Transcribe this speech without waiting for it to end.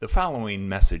The following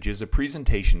message is a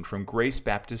presentation from Grace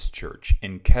Baptist Church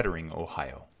in Kettering,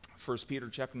 Ohio. 1 Peter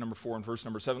chapter number 4 and verse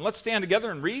number 7. Let's stand together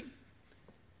and read.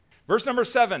 Verse number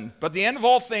 7, but the end of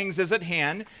all things is at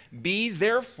hand. Be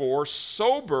therefore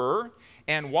sober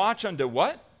and watch unto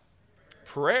what?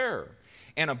 Prayer.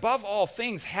 And above all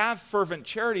things have fervent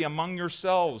charity among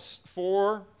yourselves,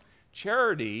 for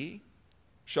charity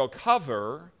shall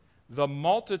cover the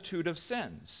multitude of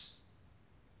sins.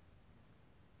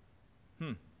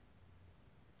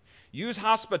 Use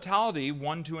hospitality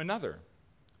one to another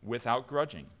without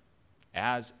grudging,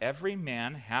 as every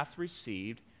man hath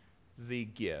received the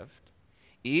gift,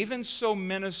 even so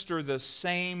minister the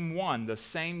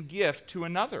same gift to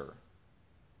another,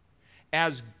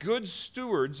 as good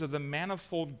stewards of the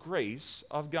manifold grace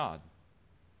of God.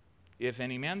 If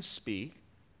any man speak,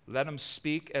 let him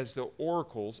speak as the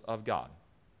oracles of God.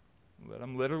 Let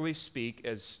him literally speak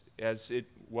as it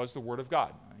was the word of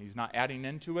God. He's not adding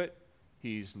into it.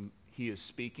 He is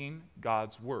speaking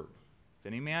God's word. If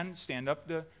any man stand up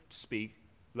to speak,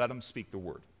 let him speak the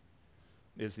word,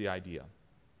 is the idea.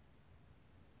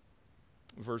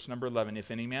 Verse number 11,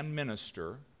 if any man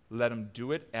minister, let him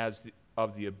do it as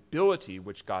of the ability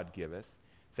which God giveth,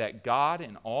 that God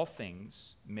in all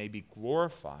things may be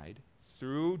glorified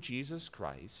through Jesus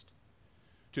Christ,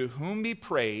 to whom be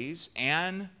praise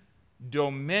and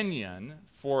dominion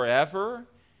forever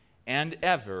and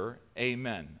ever.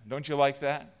 Amen. Don't you like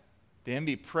that? To him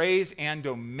be praise and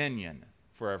dominion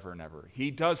forever and ever. He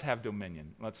does have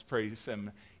dominion. Let's praise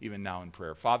him even now in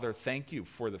prayer. Father, thank you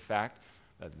for the fact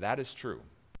that that is true,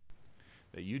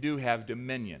 that you do have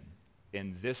dominion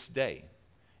in this day.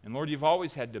 And Lord, you've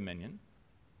always had dominion,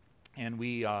 and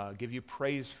we give you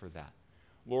praise for that.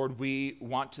 Lord, we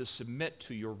want to submit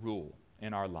to your rule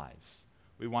in our lives.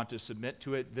 We want to submit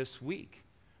to it this week,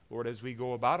 Lord, as we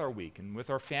go about our week and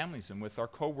with our families and with our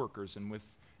coworkers and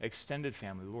with extended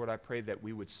family. Lord, I pray that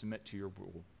we would submit to your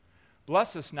rule.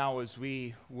 Bless us now as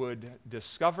we would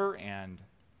discover and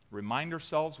remind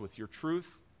ourselves with your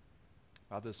truth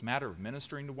about this matter of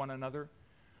ministering to one another.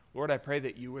 Lord, I pray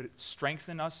that you would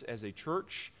strengthen us as a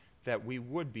church, that we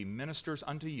would be ministers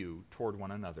unto you toward one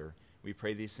another. We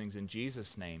pray these things in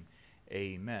Jesus' name.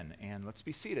 Amen. And let's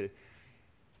be seated.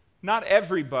 Not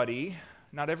every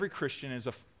Christian is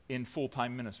in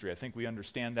full-time ministry. I think we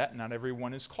understand that. Not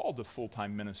everyone is called to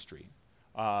full-time ministry.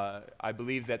 I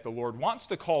believe that the Lord wants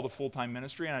to call to full-time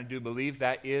ministry, and I do believe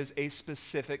that is a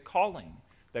specific calling,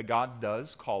 that God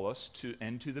does call us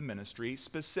into the ministry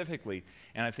specifically.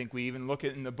 And I think we even look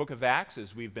at in the book of Acts,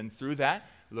 as we've been through that,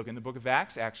 look in the book of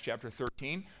Acts chapter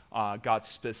 13, God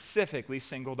specifically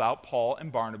singled out Paul and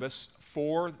Barnabas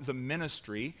for the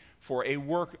ministry, for a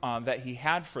work that he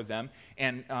had for them,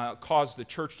 and caused the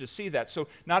church to see that. So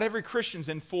not every Christian's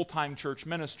in full-time church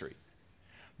ministry,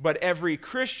 but every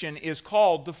Christian is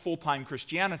called to full-time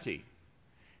Christianity.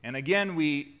 And again,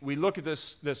 we look at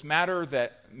this matter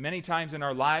that many times in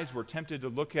our lives we're tempted to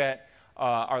look at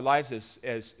our lives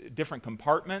as different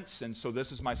compartments. And so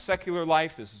this is my secular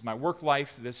life, this is my work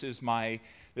life, this is my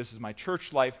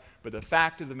church life. But the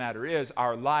fact of the matter is,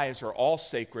 our lives are all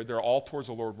sacred. They're all towards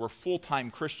the Lord. We're full-time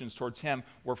Christians towards him.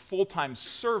 We're full-time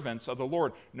servants of the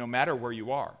Lord, no matter where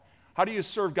you are. How do you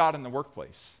serve God in the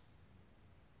workplace?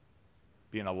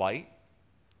 Being a light.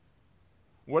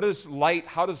 How's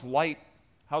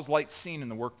light seen in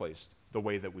the workplace? The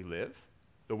way that we live,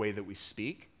 the way that we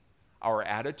speak, our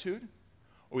attitude.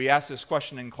 We asked this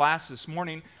question in class this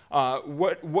morning.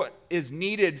 What is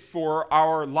needed for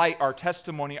our light, our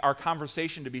testimony, our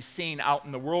conversation to be seen out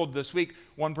in the world this week?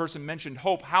 One person mentioned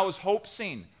hope. How is hope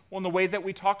seen? Well, in the way that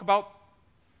we talk about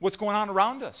what's going on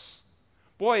around us.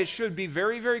 Boy, it should be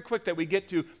very, very quick that we get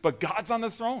to, but God's on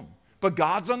the throne. But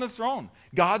God's on the throne.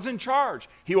 God's in charge.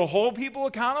 He will hold people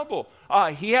accountable.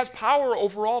 He has power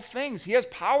over all things. He has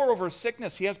power over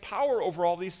sickness. He has power over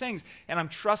all these things. And I'm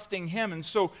trusting him. And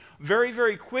so very,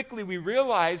 very quickly we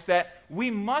realize that we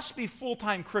must be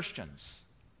full-time Christians.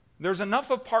 There's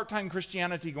enough of part-time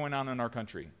Christianity going on in our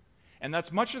country. And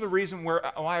that's much of the reason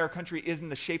why our country is in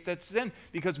the shape that's in,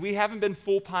 because we haven't been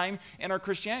full-time in our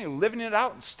Christianity, living it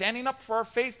out and standing up for our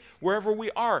faith wherever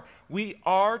we are. We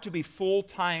are to be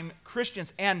full-time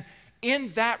Christians. And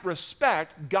in that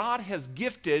respect, God has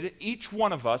gifted each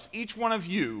one of us, each one of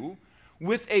you,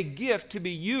 with a gift to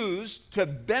be used to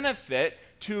benefit,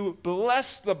 to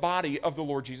bless the body of the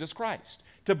Lord Jesus Christ,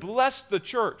 to bless the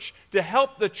church, to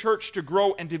help the church to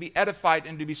grow and to be edified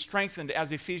and to be strengthened,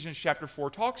 as Ephesians chapter 4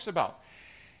 talks about.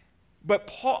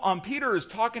 But Peter is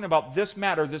talking about this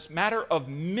matter of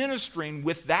ministering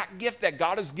with that gift that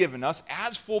God has given us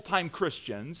as full-time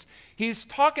Christians. He's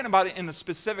talking about it in a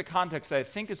specific context that I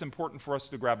think is important for us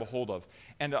to grab a hold of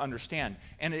and to understand.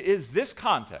 And it is this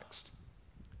context.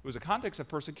 It was a context of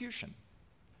persecution.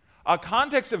 A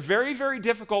context of very, very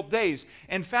difficult days.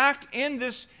 In fact, in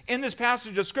this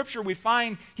passage of Scripture, we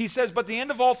find, he says, but the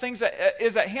end of all things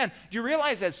is at hand. Do you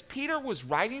realize as Peter was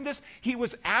writing this, he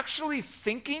was actually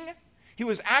thinking, he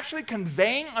was actually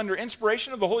conveying under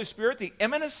inspiration of the Holy Spirit the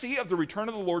imminency of the return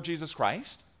of the Lord Jesus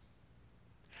Christ?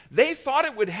 They thought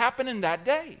it would happen in that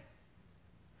day.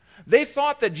 They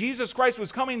thought that Jesus Christ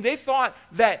was coming. They thought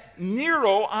that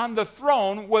Nero on the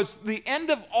throne was the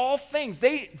end of all things.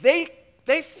 They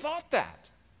thought that.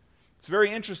 It's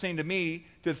very interesting to me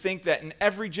to think that in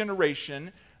every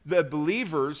generation, the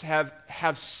believers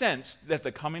have sensed that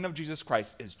the coming of Jesus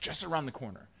Christ is just around the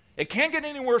corner. It can't get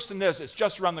any worse than this. It's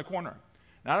just around the corner.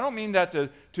 Now, I don't mean that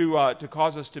to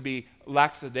cause us to be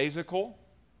lackadaisical,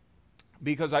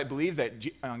 because I believe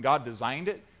that God designed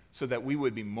it so that we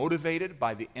would be motivated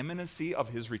by the imminency of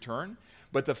his return.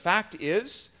 But the fact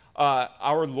is,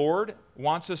 our Lord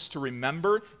wants us to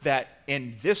remember that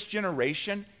in this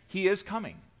generation, he is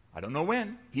coming. I don't know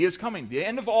when. He is coming. The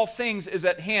end of all things is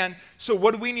at hand. So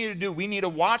what do we need to do? We need to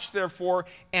watch, therefore,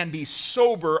 and be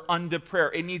sober unto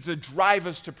prayer. It needs to drive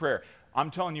us to prayer.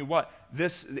 I'm telling you what,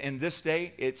 in this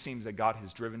day, it seems that God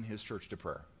has driven his church to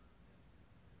prayer.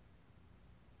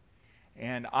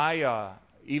 And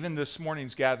even this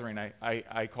morning's gathering,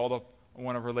 I called up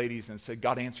one of our ladies and said,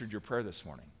 God answered your prayer this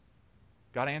morning.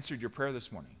 God answered your prayer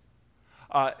this morning.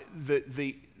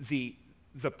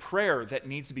 The prayer that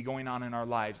needs to be going on in our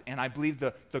lives, and I believe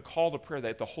the call to prayer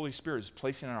that the Holy Spirit is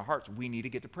placing in our hearts, we need to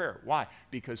get to prayer. Why?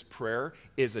 Because prayer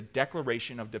is a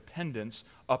declaration of dependence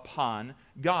upon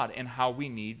God and how we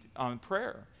need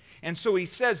prayer. And so he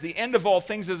says, the end of all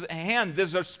things is at hand.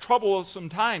 There's troublesome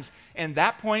times. And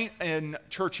that point in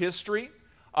church history,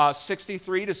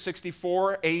 63 to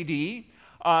 64 A.D.,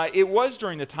 it was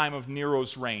during the time of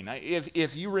Nero's reign.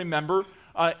 If you remember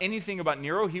anything about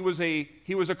Nero, he was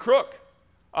a crook.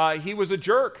 He was a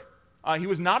jerk. He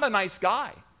was not a nice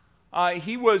guy.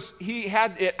 He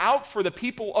had it out for the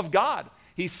people of God.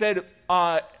 He said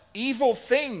evil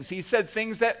things. He said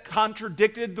things that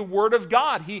contradicted the word of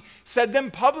God. He said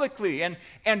them publicly.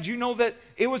 And you know that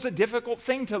it was a difficult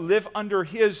thing to live under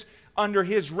his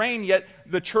reign, yet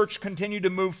the church continued to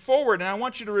move forward. And I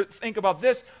want you to think about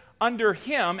this. Under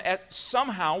him,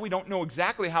 somehow, we don't know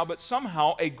exactly how, but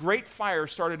somehow a great fire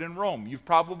started in Rome. You've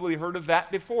probably heard of that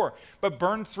before, but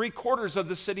burned 3/4 of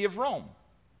the city of Rome.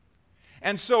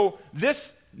 And so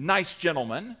this nice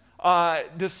gentleman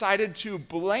decided to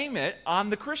blame it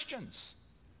on the Christians.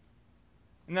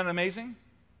 Isn't that amazing?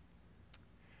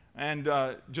 And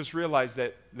just realize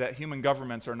that human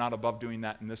governments are not above doing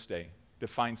that in this day, to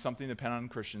find something to depend on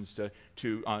Christians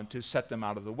to set them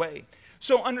out of the way.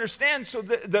 So understand, so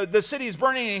the city is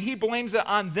burning, and he blames it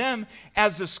on them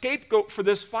as the scapegoat for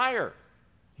this fire.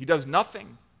 He does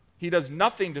nothing. He does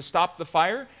nothing to stop the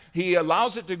fire. He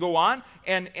allows it to go on,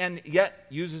 and yet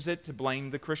uses it to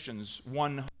blame the Christians.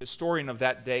 One historian of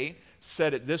that day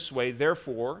said it this way,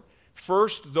 therefore,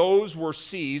 first those were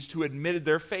seized who admitted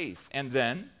their faith, and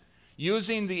then,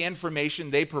 using the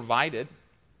information they provided,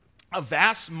 a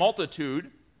vast multitude,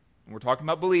 and we're talking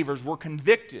about believers, were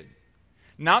convicted,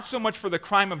 not so much for the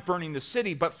crime of burning the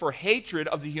city, but for hatred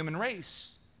of the human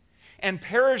race. And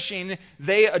perishing,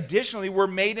 they additionally were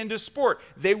made into sport.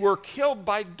 They were killed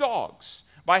by dogs,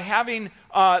 by having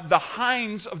the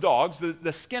hinds of dogs,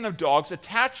 the skin of dogs,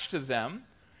 attached to them.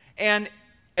 And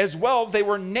as well, they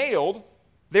were nailed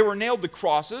to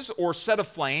crosses or set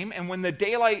aflame, and when the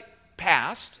daylight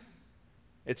passed,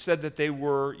 it said that they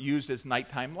were used as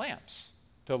nighttime lamps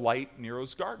to light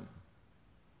Nero's garden.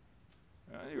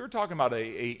 You're talking about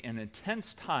an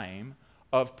intense time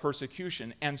of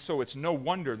persecution, and so it's no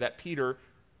wonder that Peter,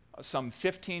 some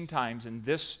 15 times in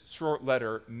this short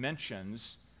letter,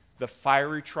 mentions the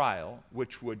fiery trial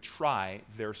which would try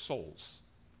their souls.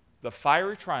 The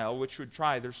fiery trial which would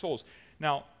try their souls.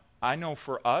 Now, I know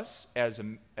for us as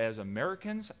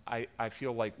Americans, I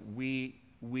feel like we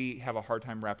have a hard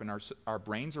time wrapping our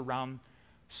brains around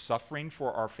suffering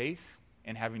for our faith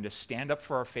and having to stand up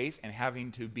for our faith and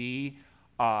having to be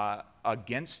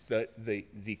against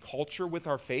the culture with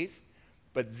our faith.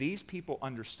 But these people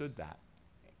understood that.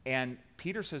 And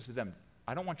Peter says to them,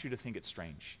 I don't want you to think it's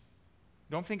strange.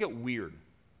 Don't think it weird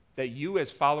that you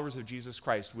as followers of Jesus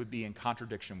Christ would be in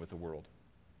contradiction with the world.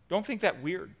 Don't think that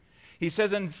weird. He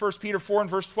says in 1 Peter 4 and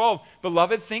verse 12,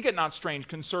 "Beloved, think it not strange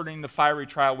concerning the fiery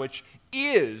trial which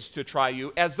is to try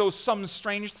you, as though some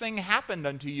strange thing happened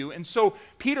unto you." And so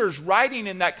Peter's writing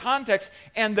in that context,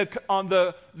 and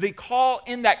the call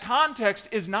in that context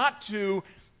is not to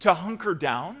hunker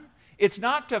down. It's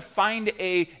not to find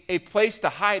a place to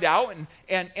hide out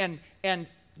and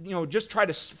just try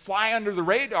to fly under the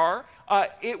radar.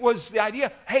 It was the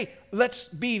idea, hey, let's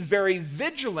be very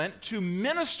vigilant to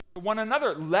minister to one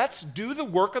another. Let's do the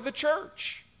work of the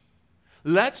church.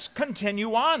 Let's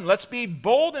continue on. Let's be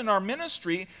bold in our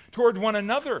ministry toward one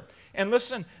another. And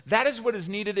listen, that is what is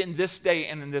needed in this day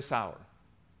and in this hour.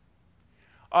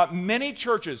 Many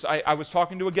churches, I was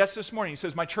talking to a guest this morning, he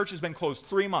says, my church has been closed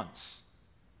 3 months.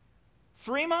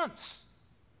 3 months.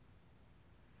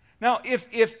 Now,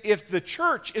 if the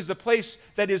church is the place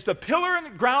that is the pillar and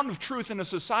the ground of truth in a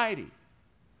society,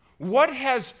 what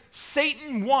has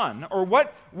Satan won, or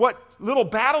what little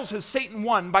battles has Satan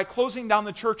won by closing down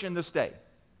the church in this day?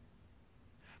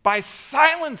 By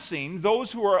silencing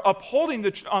those who are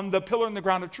upholding on the pillar and the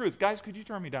ground of truth. Guys, could you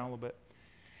turn me down a little bit?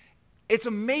 It's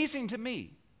amazing to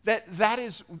me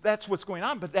that's what's going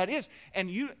on, but that is. And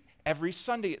every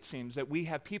Sunday, it seems, that we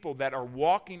have people that are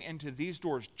walking into these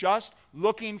doors just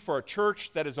looking for a church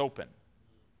that is open.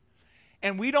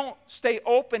 And we don't stay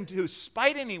open to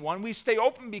spite anyone. We stay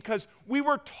open because we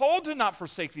were told to not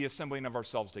forsake the assembling of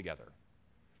ourselves together.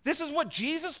 This is what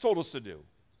Jesus told us to do.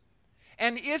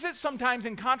 And is it sometimes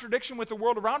in contradiction with the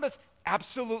world around us?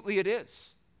 Absolutely it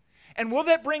is. And will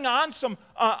that bring on some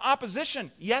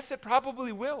opposition? Yes, it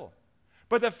probably will.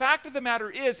 But the fact of the matter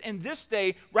is, in this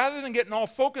day, rather than getting all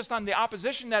focused on the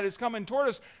opposition that is coming toward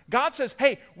us, God says,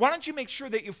 hey, why don't you make sure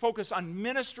that you focus on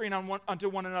ministering unto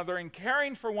one another and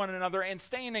caring for one another and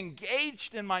staying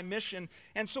engaged in my mission.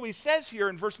 And so he says here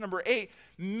in verse number 8,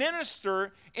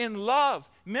 minister in love.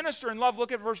 Minister in love.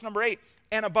 Look at verse number 8.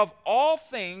 And above all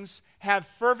things, have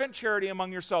fervent charity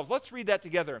among yourselves. Let's read that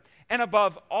together. And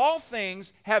above all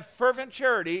things, have fervent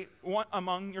charity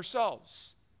among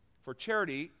yourselves. For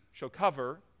charity shall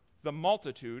cover the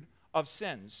multitude of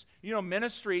sins. You know,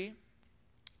 ministry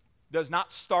does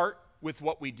not start with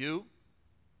what we do.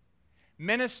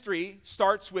 Ministry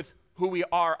starts with who we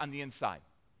are on the inside.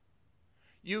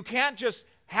 You can't just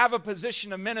have a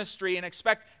position of ministry and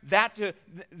expect that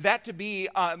to be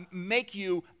make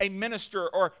you a minister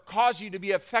or cause you to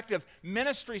be effective.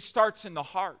 Ministry starts in the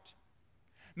heart.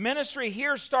 Ministry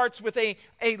here starts with a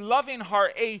loving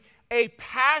heart, a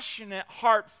passionate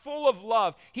heart full of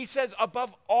love. He says,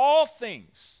 above all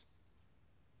things.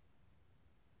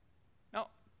 Now,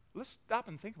 let's stop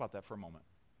and think about that for a moment.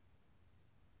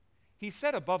 He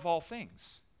said, above all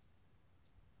things.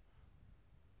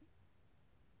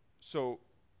 So,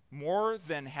 more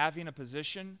than having a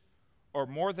position, or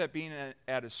more than being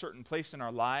at a certain place in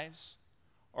our lives,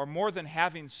 or more than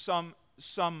having some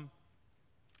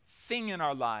thing in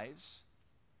our lives,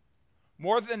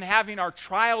 more than having our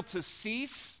trial to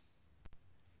cease,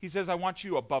 he says, I want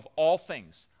you above all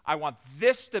things. I want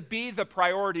this to be the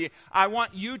priority. I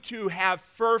want you to have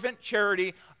fervent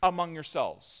charity among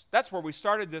yourselves. That's where we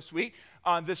started this week,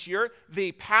 this year.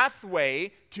 The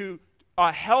pathway to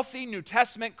a healthy New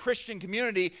Testament Christian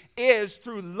community is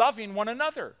through loving one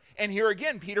another. And here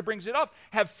again, Peter brings it up.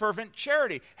 Have fervent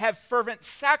charity. Have fervent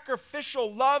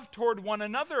sacrificial love toward one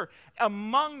another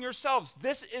among yourselves.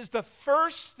 This is the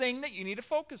first thing that you need to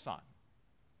focus on.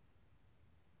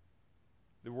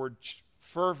 The word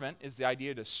fervent is the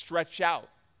idea to stretch out,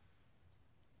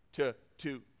 to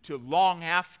long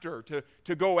after,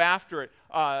 to go after it.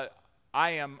 I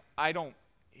don't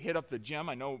hit up the gym.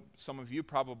 I know some of you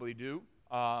probably do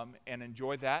and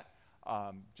enjoy that.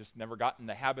 Just never got in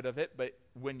the habit of it. But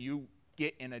when you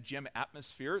get in a gym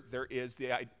atmosphere, there is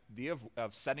the idea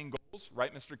of setting goals,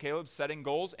 right, Mr. Caleb? Setting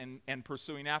goals and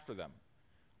pursuing after them.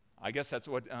 I guess that's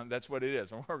what it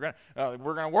is. And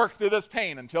we're gonna work through this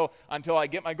pain until I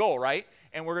get my goal, right?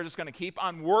 And we're just gonna keep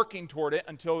on working toward it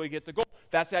until we get the goal.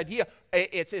 That's the idea.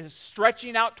 It's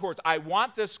stretching out towards. I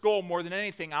want this goal more than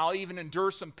anything. I'll even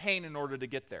endure some pain in order to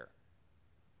get there.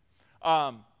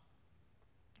 An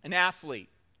athlete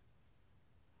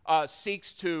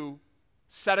seeks to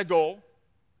set a goal.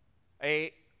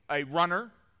 A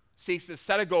runner seeks to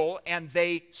set a goal, and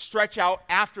they stretch out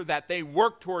after that. They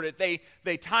work toward it.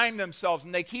 They time themselves,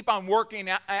 and they keep on working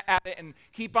at it and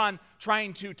keep on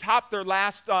trying to top their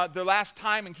last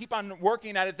time and keep on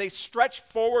working at it. They stretch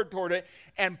forward toward it.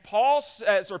 And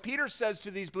Peter says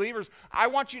to these believers, I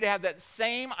want you to have that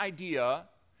same idea,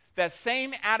 that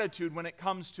same attitude when it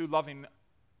comes to loving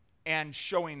and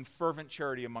showing fervent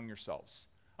charity among yourselves.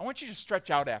 I want you to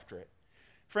stretch out after it.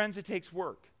 Friends, it takes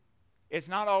work. It's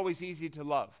not always easy to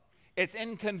love. It's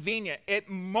inconvenient. It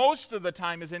most of the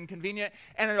time is inconvenient,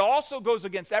 and it also goes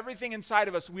against everything inside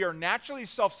of us. We are naturally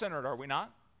self-centered, are we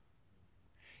not?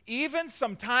 Even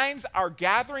sometimes our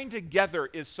gathering together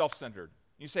is self-centered.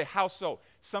 You say, how so?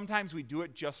 Sometimes we do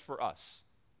it just for us.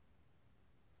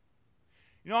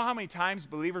 You know how many times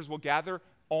believers will gather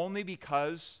only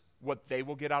because what they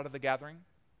will get out of the gathering?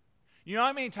 You know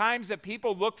how many times that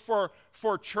people look for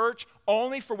church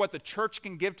only for what the church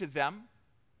can give to them?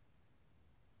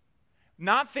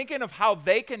 Not thinking of how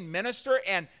they can minister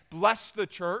and bless the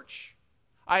church.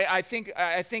 I think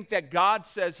that God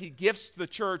says he gifts the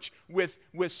church with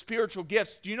spiritual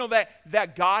gifts. Do you know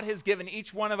that God has given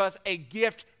each one of us a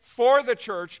gift for the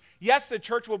church? Yes, the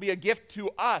church will be a gift to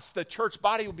us. The church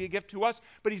body will be a gift to us,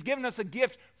 but he's given us a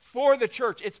gift for the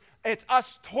church. It's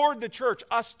us toward the church,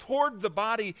 us toward the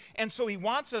body, and so he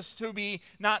wants us to be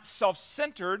not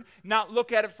self-centered, not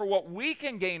look at it for what we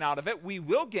can gain out of it. We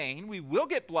will gain, we will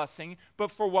get blessing, but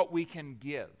for what we can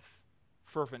give.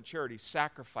 Fervent charity,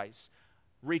 sacrifice,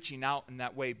 reaching out in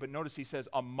that way. But notice he says,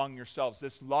 among yourselves.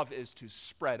 This love is to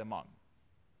spread among.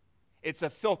 It's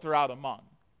a filter out among.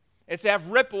 It's to have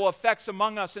ripple effects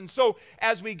among us. And so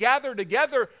as we gather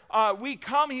together, we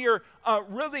come here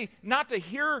really not to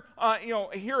hear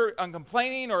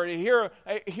complaining or to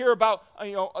hear about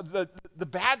the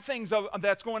bad things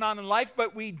that's going on in life,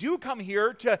 but we do come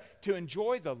here to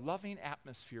enjoy the loving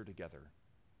atmosphere together.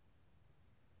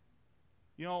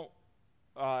 You know,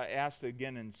 asked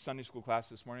again in Sunday school class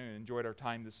this morning, and enjoyed our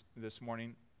time this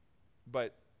morning,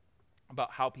 but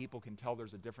about how people can tell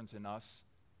there's a difference in us.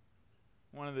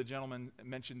 One of the gentlemen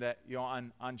mentioned that,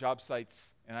 on job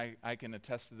sites, and I can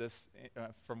attest to this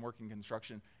from working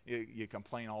construction, you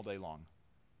complain all day long.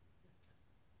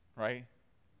 Right?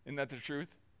 Isn't that the truth?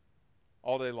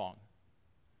 All day long.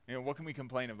 What can we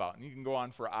complain about? And you can go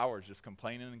on for hours just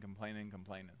complaining and complaining and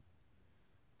complaining.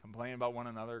 Complaining about one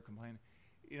another, complaining.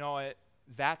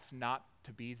 That's not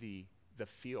to be the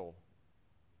feel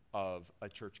of a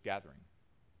church gathering.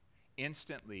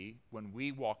 Instantly, when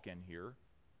we walk in here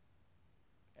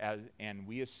and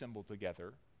we assemble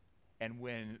together, and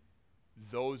when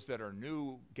those that are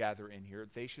new gather in here,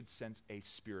 they should sense a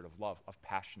spirit of love, of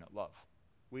passionate love.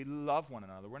 We love one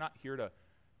another. We're not here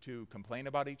to complain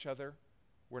about each other.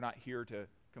 We're not here to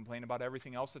complain about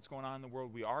everything else that's going on in the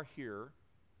world. We are here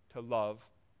to love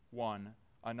one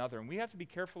another. And we have to be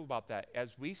careful about that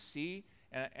as we see,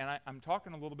 and I'm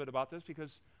talking a little bit about this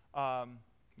because,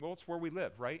 it's where we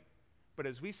live, right? But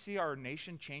as we see our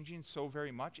nation changing so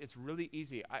very much, it's really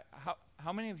easy.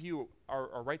 How many of you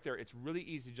are right there? It's really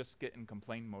easy to just get in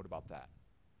complaint mode about that.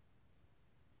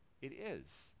 It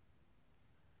is.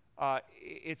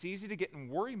 It's easy to get in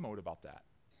worry mode about that.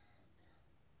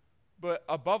 But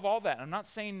above all that, I'm not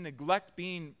saying neglect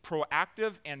being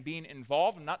proactive and being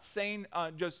involved. I'm not saying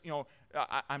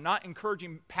I'm not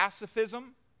encouraging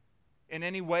pacifism in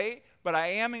any way, but I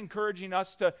am encouraging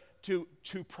us to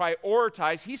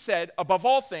prioritize, he said, above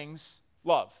all things,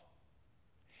 love.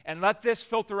 And let this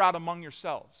filter out among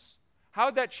yourselves. How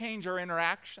would that change our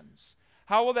interactions?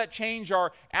 How will that change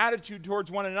our attitude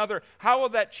towards one another? How will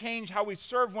that change how we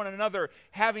serve one another,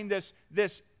 having this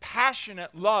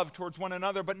passionate love towards one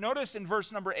another? But notice in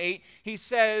verse number 8, he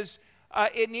says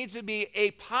it needs to be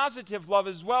a positive love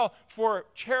as well, for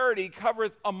charity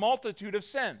covereth a multitude of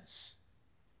sins.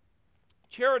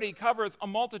 Charity covereth a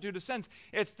multitude of sins.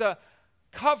 It's to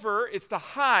cover, it's to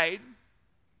hide,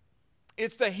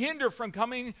 it's to hinder from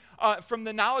coming, from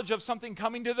the knowledge of something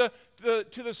coming to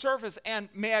the surface. And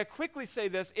may I quickly say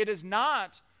this, it is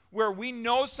not where we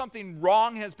know something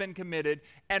wrong has been committed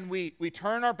and we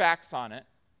turn our backs on it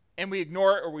and we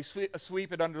ignore it or we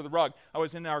sweep it under the rug. I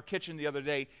was in our kitchen the other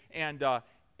day and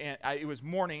it was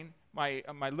morning.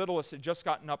 My littlest had just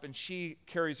gotten up and she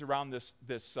carries around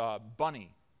this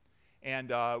bunny.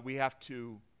 And we have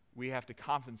to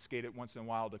confiscate it once in a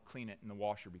while to clean it in the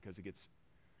washer because it gets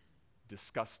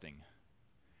disgusting.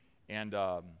 And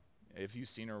if you've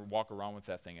seen her walk around with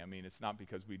that thing, it's not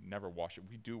because we never wash it.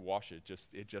 We do wash it.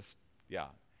 Yeah.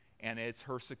 And it's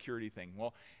her security thing.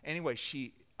 Well, anyway,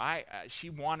 she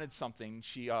wanted something.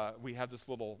 We have this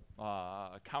little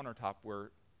countertop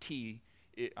where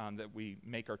that we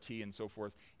make our tea and so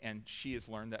forth, and she has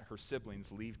learned that her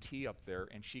siblings leave tea up there,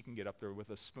 and she can get up there with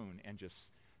a spoon and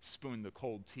just spoon the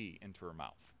cold tea into her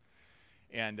mouth.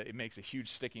 And it makes a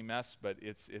huge sticky mess, but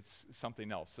it's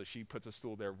something else. So she puts a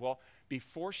stool there. Well,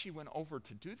 before she went over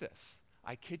to do this,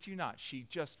 I kid you not, she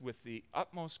just, with the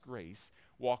utmost grace,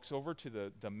 walks over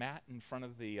to the mat in front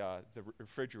of the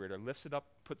refrigerator, lifts it up,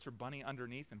 puts her bunny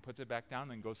underneath, and puts it back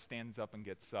down, and stands up and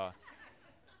gets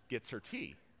her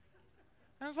tea.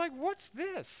 And I was like, what's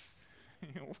this?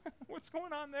 What's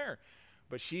going on there?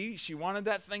 But she wanted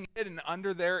that thing hidden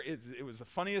under there. It was the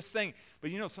funniest thing.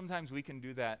 But sometimes we can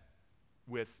do that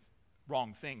with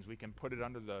wrong things. We can put it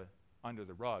under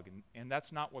the rug, and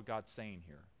that's not what God's saying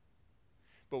here.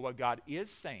 But what God is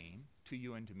saying to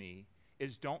you and to me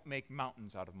is don't make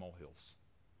mountains out of molehills.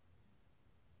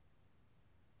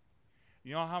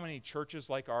 You know how many churches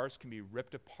like ours can be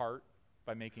ripped apart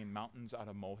by making mountains out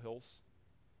of molehills?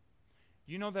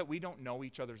 You know that we don't know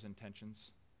each other's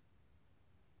intentions?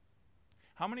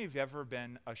 How many of you have ever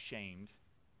been ashamed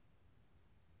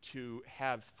to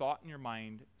have thought in your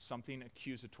mind something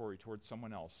accusatory towards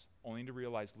someone else, only to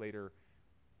realize later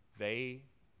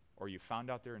or you found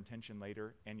out their intention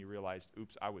later, and you realized,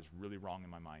 oops, I was really wrong in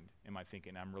my mind, in my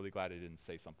thinking. I'm really glad I didn't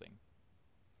say something.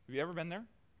 Have you ever been there?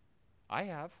 I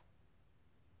have.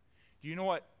 Do you know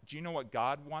what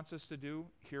God wants us to do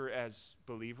here as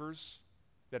believers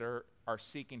that are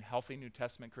seeking healthy New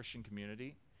Testament Christian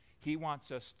community? He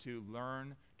wants us to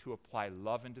learn to apply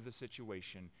love into the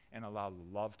situation and allow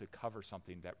love to cover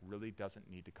something that really doesn't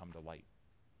need to come to light.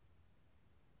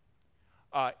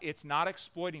 It's not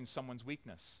exploiting someone's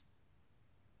weakness.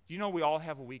 Do you know we all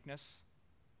have a weakness?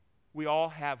 We all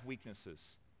have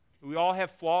weaknesses. We all have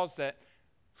flaws that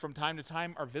from time to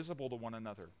time are visible to one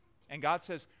another. And God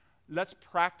says, let's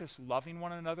practice loving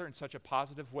one another in such a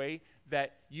positive way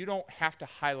that you don't have to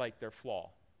highlight their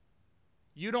flaw.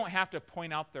 You don't have to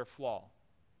point out their flaw.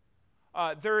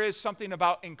 There is something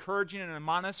about encouraging and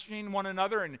admonishing one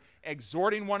another and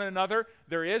exhorting one another.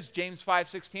 There is James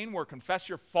 5:16, where confess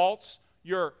your faults,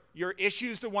 your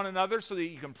issues to one another so that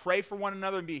you can pray for one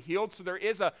another and be healed. So there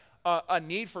is a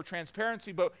need for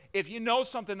transparency. But if you know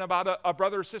something about a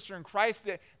brother or sister in Christ,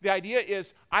 the idea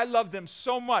is, I love them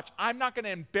so much, I'm not going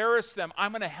to embarrass them.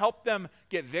 I'm going to help them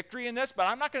get victory in this, but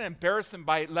I'm not going to embarrass them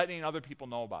by letting other people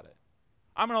know about it.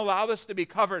 I'm going to allow this to be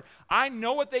covered. I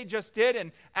know what they just did,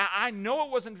 and I know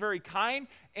it wasn't very kind,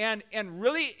 and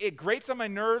really it grates on my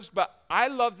nerves, but I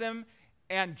love them,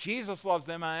 and Jesus loves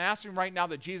them, and I'm asking right now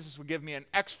that Jesus would give me an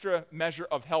extra measure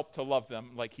of help to love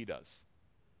them like he does.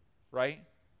 Right?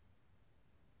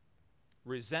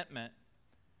 Resentment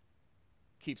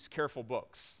keeps careful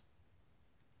books,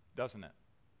 doesn't it?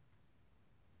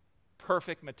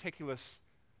 Perfect, meticulous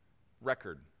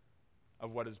record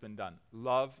of what has been done.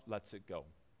 Love lets it go.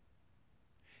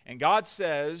 And God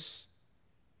says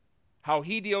how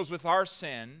he deals with our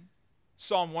sin.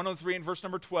 Psalm 103 and verse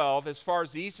number 12, as far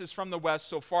as the east is from the west,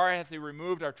 so far hath he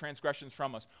removed our transgressions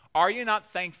from us. Are you not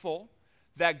thankful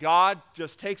that God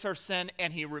just takes our sin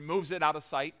and he removes it out of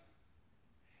sight?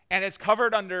 And it's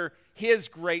covered under his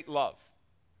great love.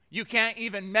 You can't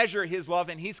even measure his love,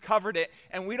 and he's covered it,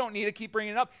 and we don't need to keep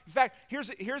bringing it up. In fact, here's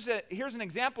an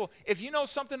example. If you know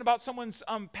something about someone's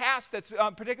past that's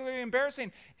particularly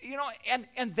embarrassing,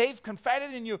 and they've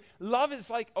confided in you, love is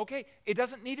like, okay, it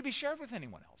doesn't need to be shared with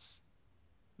anyone else.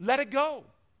 Let it go.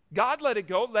 God let it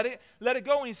go. Let it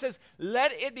go. And he says,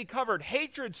 let it be covered.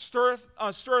 Hatred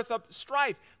stirreth up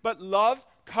strife, but love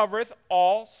covereth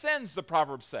all sins, the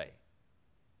Proverbs say.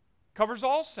 Covers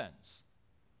all sins.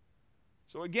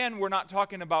 So again, we're not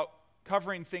talking about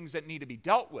covering things that need to be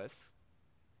dealt with.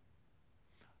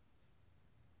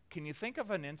 Can you think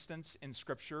of an instance in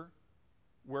Scripture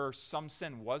where some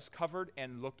sin was covered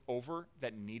and looked over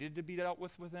that needed to be dealt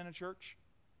with within a church?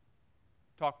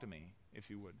 Talk to me, if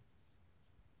you would.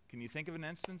 Can you think of an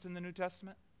instance in the New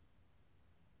Testament?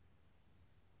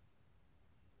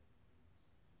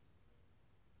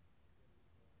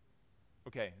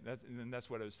 Okay, that's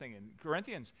what I was thinking.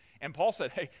 Corinthians, and Paul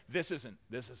said, hey, this isn't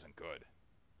good.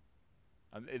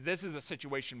 This is a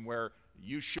situation where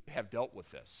you should have dealt with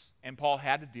this. And Paul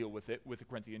had to deal with it with the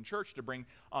Corinthian church to bring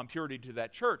purity to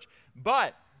that church.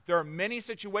 But there are many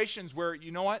situations where,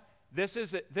 you know what, this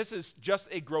is just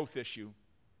a growth issue.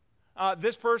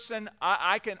 This person,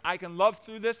 I can love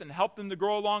through this and help them to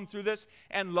grow along through this.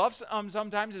 And love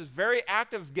sometimes is very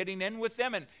active getting in with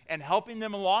them and helping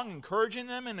them along, encouraging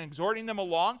them and exhorting them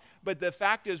along. But the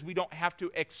fact is we don't have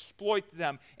to exploit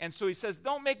them. And so he says,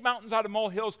 don't make mountains out of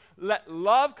molehills. Let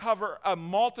love cover a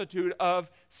multitude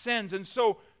of sins. And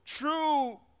so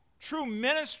true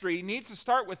ministry needs to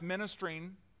start with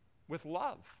ministering with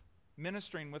love.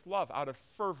 Ministering with love out of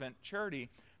fervent charity.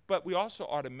 But we also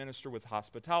ought to minister with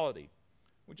hospitality.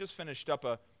 We just finished up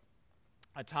a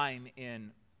time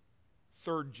in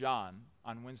 3 John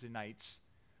on Wednesday nights.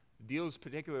 It deals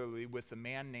particularly with a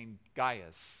man named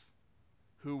Gaius,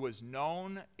 who was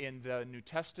known in the New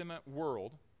Testament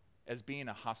world as being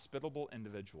a hospitable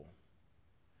individual.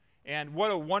 And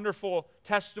what a wonderful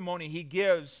testimony he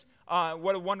gives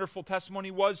what a wonderful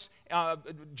testimony was.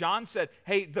 John said,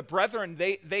 hey, the brethren,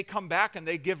 they come back and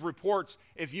they give reports.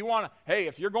 If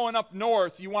you're going up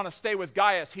north, you want to stay with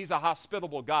Gaius, he's a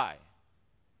hospitable guy.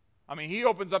 I mean, he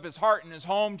opens up his heart and his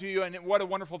home to you, and what a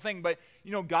wonderful thing. But,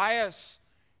 Gaius,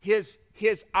 his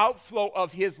outflow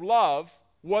of his love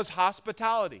was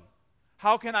hospitality.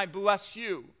 How can I bless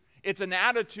you? It's an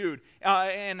attitude,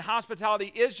 and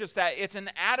hospitality is just that. It's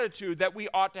an attitude that we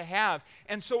ought to have.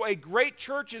 And so a great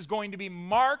church is going to be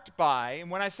marked by, and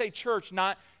when I say church,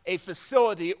 not a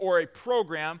facility or a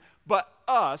program, but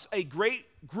us, a great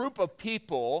group of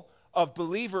people, of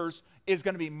believers, is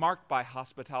going to be marked by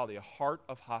hospitality, a heart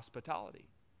of hospitality.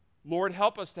 Lord,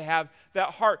 help us to have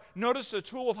that heart. Notice the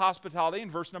tool of hospitality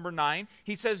in verse number 9.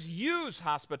 He says, use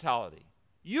hospitality.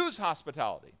 Use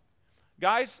hospitality.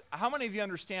 Guys, how many of you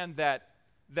understand that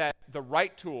the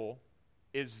right tool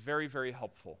is very, very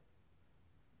helpful?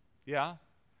 Yeah?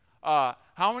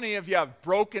 How many of you have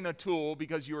broken a tool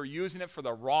because you were using it for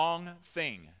the wrong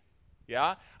thing?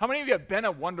 Yeah? How many of you have been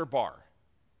a Wonder Bar?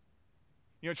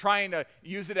 Trying to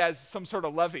use it as some sort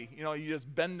of levy. You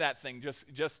just bend that thing, just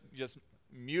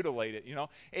mutilate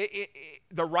it.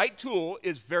 The right tool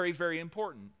is very, very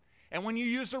important. And when you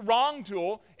use the wrong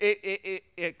tool,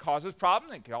 it causes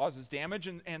problem, it causes damage,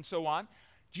 and so on.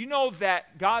 Do you know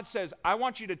that God says, I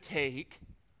want you to take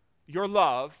your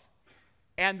love,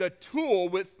 and the tool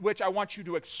with which I want you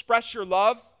to express your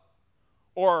love,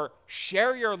 or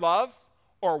share your love,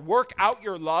 or work out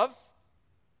your love,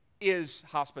 is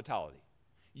hospitality.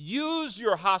 Use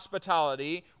your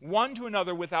hospitality one to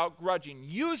another without grudging.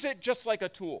 Use it just like a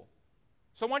tool.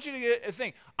 So I want you to get a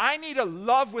thing. I need a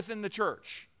love within the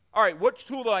church. All right, what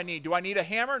tool do I need? Do I need a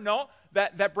hammer? No,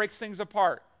 that breaks things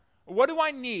apart. What do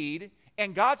I need?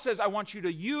 And God says, I want you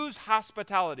to use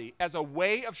hospitality as a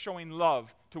way of showing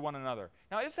love to one another.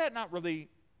 Now, is that not really,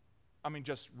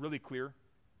 just really clear?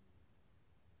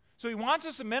 So he wants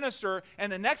us to minister, and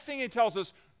the next thing he tells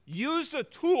us, use the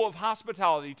tool of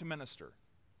hospitality to minister.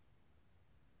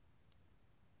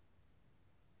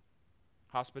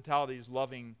 Hospitality is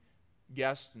loving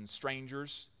guests and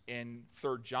strangers. In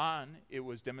 3 John, it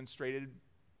was demonstrated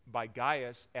by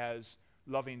Gaius as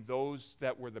loving those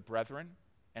that were the brethren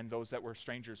and those that were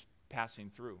strangers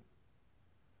passing through.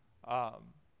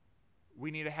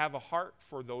 We need to have a heart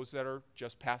for those that are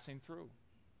just passing through.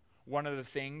 One of the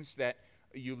things that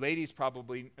you ladies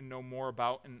probably know more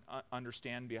about and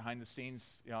understand behind the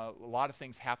scenes, a lot of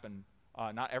things happen.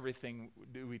 Not everything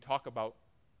do we talk about,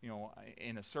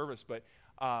 in a service, but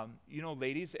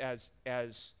ladies, as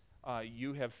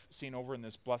you have seen over in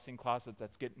this blessing closet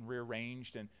that's getting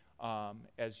rearranged, and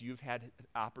as you've had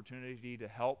opportunity to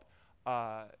help,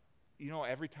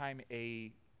 every time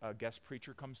a guest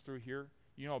preacher comes through here,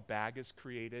 a bag is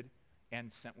created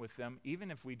and sent with them,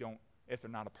 even if they're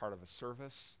not a part of a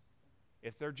service,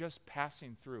 if they're just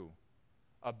passing through,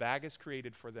 a bag is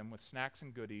created for them with snacks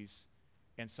and goodies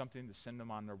and something to send them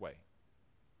on their way.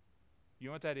 You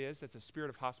know what that is? That's a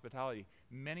spirit of hospitality.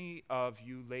 Many of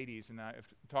you ladies, and I've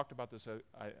talked about this,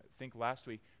 I think last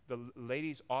week, the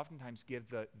ladies oftentimes give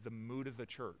the mood of the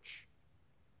church,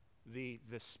 the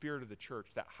spirit of the church,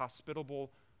 that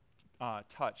hospitable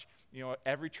touch.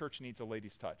 Every church needs a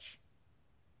lady's touch.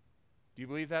 Do you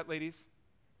believe that, ladies?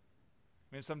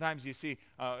 Sometimes you see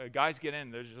guys get in,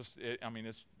 there's just,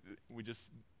 we just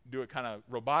do it kind of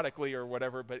robotically or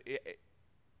whatever, but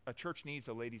a church needs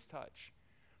a lady's touch.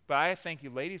 But I thank you,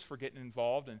 ladies, for getting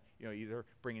involved and either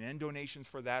bringing in donations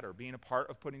for that or being a part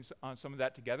of putting some of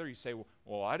that together. You say,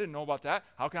 well, I didn't know about that.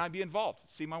 How can I be involved?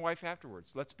 See my wife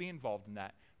afterwards. Let's be involved in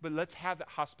that. But let's have that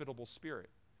hospitable spirit.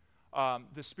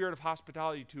 The spirit of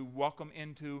hospitality to welcome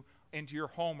into your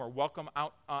home or welcome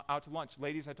out to lunch.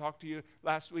 Ladies, I talked to you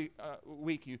last week.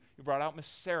 You brought out Miss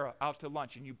Sarah out to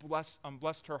lunch, and you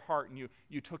blessed her heart, and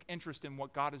you took interest in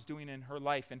what God is doing in her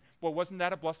life. And wasn't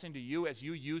that a blessing to you as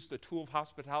you used the tool of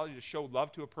hospitality to show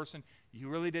love to a person you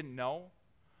really didn't know?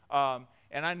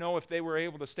 And I know if they were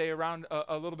able to stay around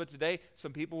a little bit today,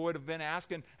 some people would have been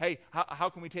asking, hey, how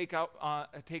can we take out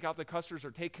the custards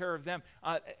or take care of them?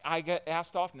 I get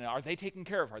asked often, are they taken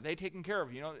care of? Are they taken care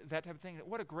of? That type of thing.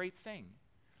 What a great thing.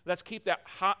 Let's keep that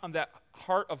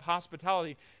heart of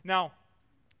hospitality. Now,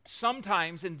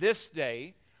 sometimes in this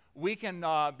day, we can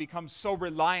become so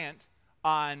reliant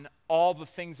on all the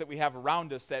things that we have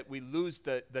around us that we lose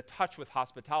the touch with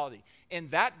hospitality. In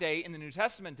that day, in the New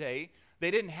Testament day, they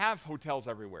didn't have hotels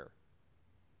everywhere.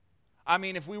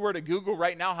 If we were to Google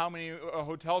right now how many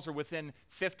hotels are within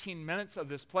 15 minutes of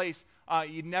this place,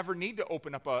 you'd never need to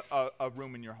open up a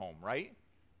room in your home, right?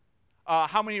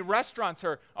 how many restaurants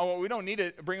are, oh, well, we don't need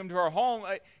to bring them to our home.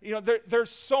 There's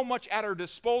so much at our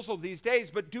disposal these days,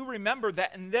 but do remember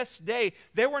that in this day,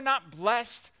 they were not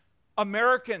blessed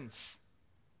Americans.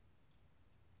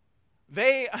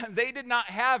 They did not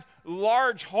have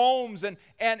large homes, and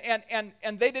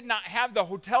they did not have the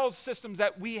hotel systems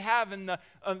that we have, and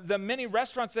the many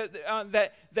restaurants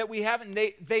that we have. And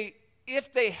they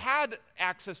if they had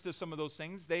access to some of those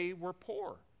things, they were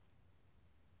poor,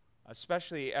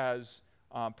 especially as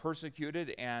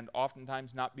persecuted and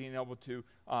oftentimes not being able to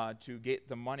get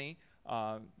the money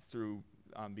through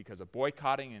because of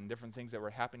boycotting and different things that were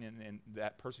happening in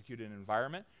that persecuted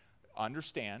environment.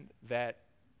 Understand that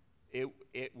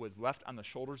it was left on the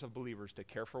shoulders of believers to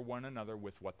care for one another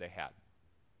with what they had.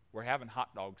 We're having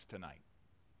hot dogs tonight.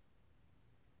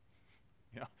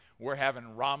 We're having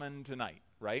ramen tonight,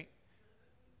 right?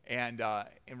 And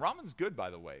ramen's good, by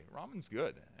the way. Ramen's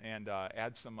good. And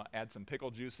add some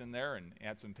pickle juice in there, and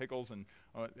add some pickles, and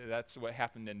that's what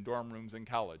happened in dorm rooms in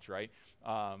college, right?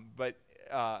 But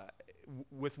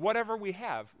with whatever we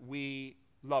have, we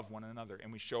love one another,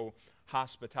 and we show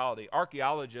hospitality.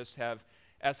 Archaeologists have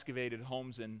excavated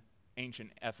homes in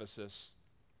ancient Ephesus,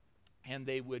 and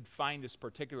they would find this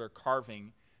particular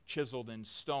carving chiseled in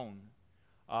stone.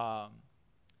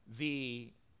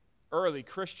 The early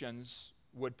Christians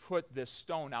would put this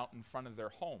stone out in front of their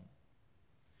home.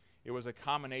 It was a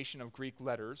combination of Greek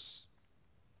letters,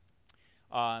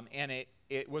 and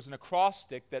it was an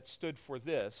acrostic that stood for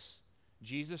this: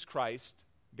 Jesus Christ,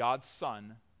 God's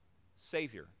Son,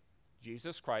 Savior.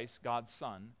 Jesus Christ, God's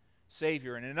Son,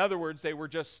 Savior. And in other words, they were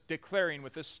just declaring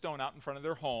with this stone out in front of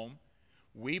their home,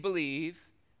 we believe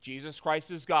Jesus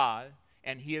Christ is God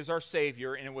and He is our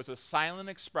Savior. And it was a silent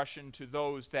expression to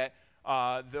those that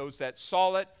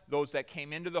saw it, those that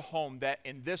came into the home, that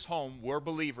in this home we're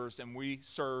believers and we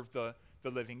serve the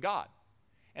living God.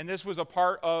 And this was a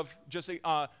part of just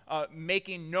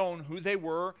making known who they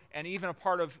were, and even a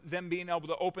part of them being able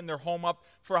to open their home up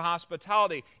for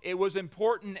hospitality. It was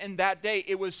important in that day.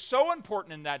 It was so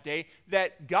important in that day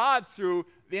that God, through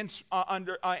in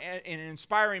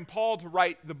inspiring Paul to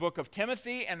write the book of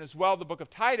Timothy and as well the book of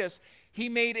Titus, he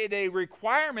made it a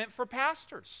requirement for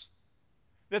pastors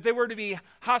that they were to be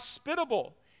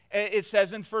hospitable. It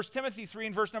says in 1 Timothy 3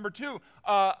 and verse number 2,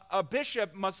 a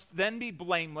bishop must then be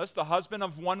blameless, the husband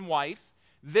of one wife,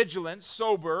 vigilant,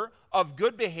 sober, of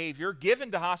good behavior,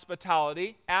 given to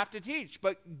hospitality, apt to teach,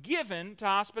 but given to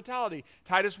hospitality.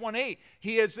 Titus 1:8,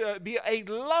 he is be a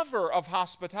lover of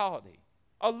hospitality,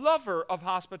 a lover of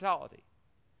hospitality.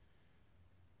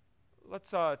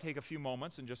 Let's take a few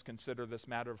moments and just consider this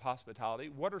matter of hospitality.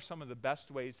 What are some of the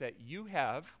best ways that you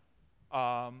have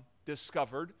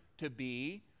discovered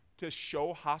to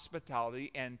show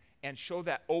hospitality and show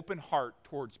that open heart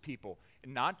towards people?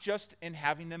 And not just in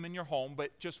having them in your home,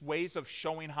 but just ways of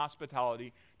showing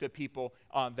hospitality to people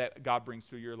that God brings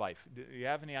through your life. Do you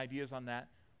have any ideas on that?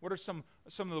 What are some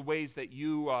of the ways that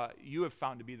you have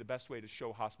found to be the best way to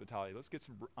show hospitality? Let's get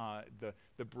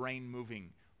the brain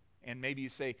moving. And maybe you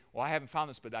say, well, I haven't found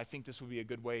this, but I think this would be a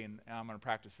good way, and I'm going to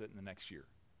practice it in the next year.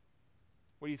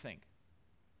 What do you think?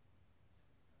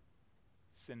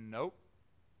 Sin, nope.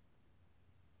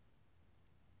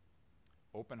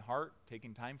 Open heart,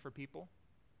 taking time for people.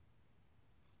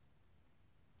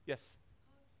 Yes?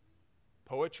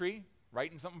 Poetry,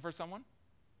 writing something for someone.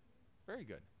 Very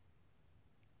good.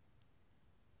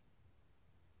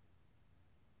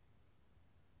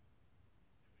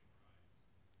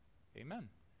 Amen.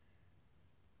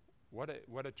 What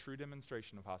a true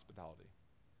demonstration of hospitality.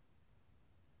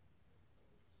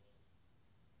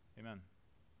 Amen.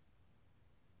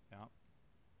 Yeah.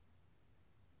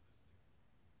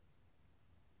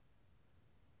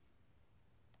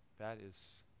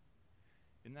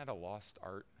 Isn't that a lost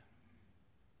art?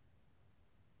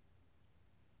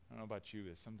 I don't know about you,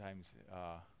 but sometimes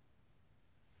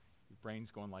your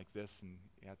brain's going like this, and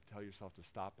you have to tell yourself to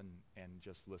stop and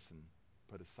just listen,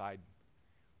 put aside.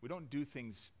 We don't do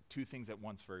two things at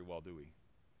once very well, do we?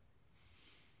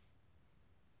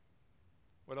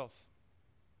 What else?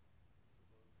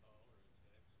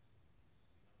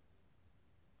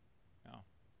 Yeah.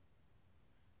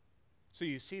 So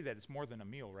you see that it's more than a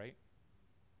meal, right?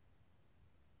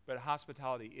 But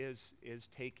hospitality is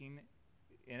taking,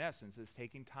 in essence, is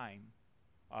taking time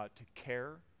to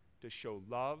care, to show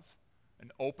love,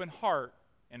 an open heart,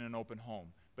 and an open home.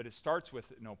 But it starts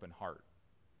with an open heart.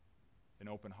 An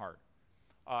open heart.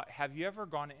 Have you ever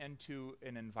gone into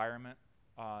an environment,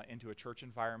 into a church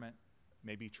environment,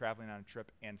 maybe traveling on a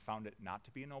trip, and found it not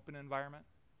to be an open environment?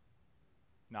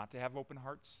 Not to have open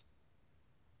hearts?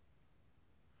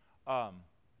 I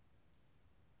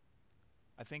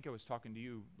I think I was talking to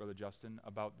you, Brother Justin,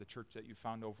 about the church that you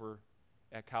found over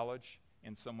at college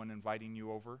and someone inviting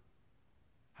you over.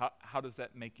 How does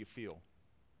that make you feel?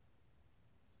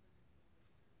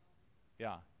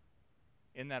 Yeah.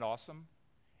 Isn't that awesome?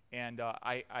 And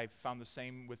I found the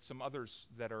same with some others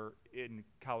that are in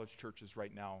college churches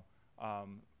right now.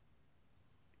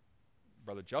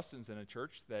 Brother Justin's in a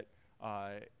church that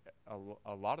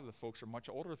a lot of the folks are much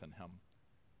older than him,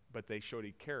 but they showed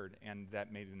he cared, and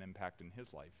that made an impact in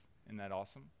his life. Isn't that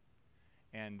awesome?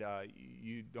 And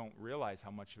you don't realize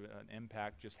how much of an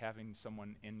impact just having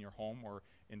someone in your home or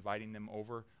inviting them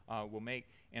over will make.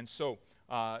 And so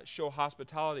show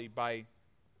hospitality by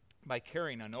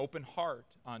carrying an open heart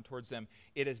towards them.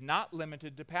 It is not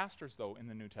limited to pastors, though, in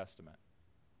the New Testament.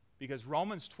 Because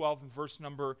Romans 12 and verse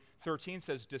number 13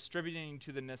 says, distributing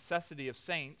to the necessity of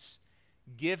saints,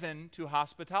 given to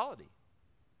hospitality.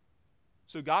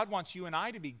 So God wants you and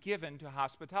I to be given to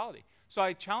hospitality. So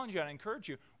I challenge you and I encourage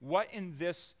you, what in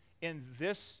this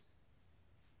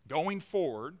going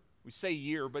forward, we say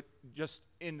year, but just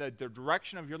in the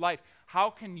direction of your life, how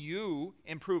can you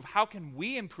improve? How can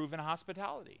we improve in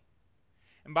hospitality?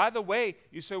 And by the way,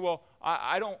 you say, well,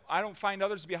 I don't find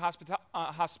others to be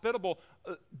hospitable.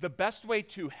 The best way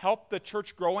to help the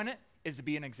church grow in it is to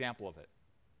be an example of it,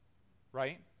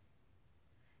 right?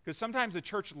 Because sometimes the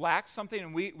church lacks something,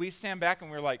 and we stand back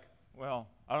and we're like, well,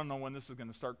 I don't know when this is going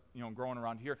to start, growing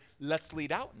around here. Let's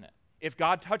lead out in it. If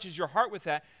God touches your heart with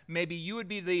that, maybe you would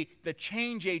be the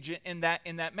change agent in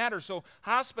that matter. So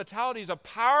hospitality is a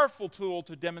powerful tool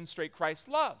to demonstrate Christ's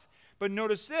love. But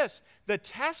notice this, the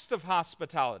test of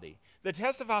hospitality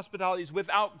is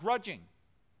without grudging.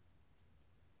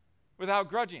 Without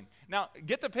grudging. Now,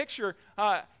 get the picture.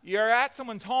 You're at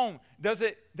someone's home. Does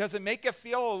it make you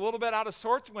feel a little bit out of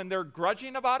sorts when they're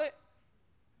grudging about it?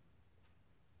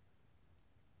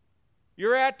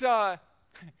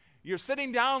 You're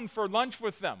sitting down for lunch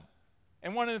with them.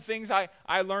 And one of the things I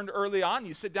learned early on,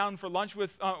 you sit down for lunch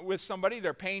with somebody,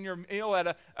 they're paying your meal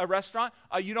at a restaurant.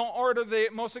 You don't order the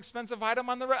most expensive item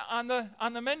on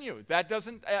the menu. That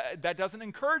doesn't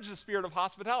encourage the spirit of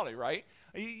hospitality, right?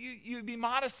 You be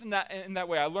modest in that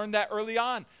way. I learned that early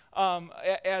on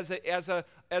as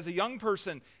a young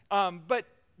person. But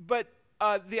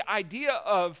the idea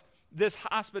of this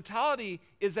hospitality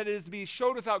is that it is to be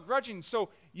showed without grudging. So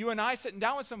you and I sitting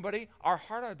down with somebody, our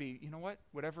heart ought to be, you know what,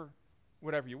 whatever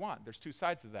you want. There's two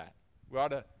sides of that. We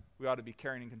ought to be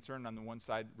caring and concerned on the one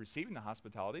side, receiving the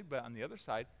hospitality, but on the other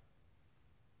side,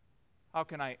 how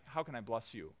can I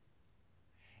bless you?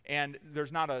 And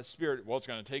there's not a spirit, well, it's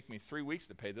going to take me 3 weeks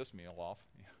to pay this meal off.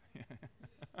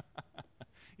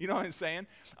 You know what I'm saying?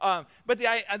 But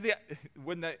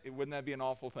wouldn't that be an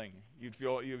awful thing? You'd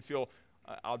feel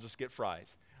I'll just get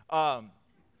fries.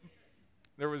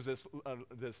 There was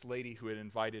this lady who had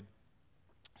invited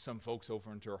some folks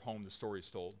over into her home, the story is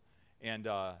told, and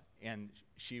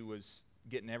she was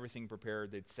getting everything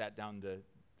prepared. They'd sat down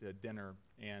to dinner,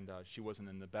 and she wasn't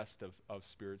in the best of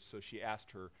spirits, so she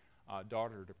asked her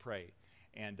daughter to pray.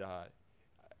 And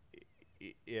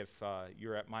if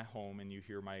you're at my home and you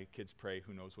hear my kids pray,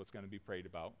 who knows what's going to be prayed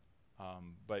about?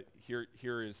 But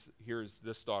here is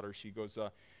this daughter. She goes,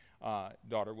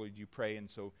 daughter, would you pray? And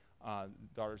so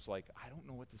daughter's like, I don't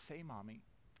know what to say, Mommy.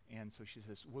 And so she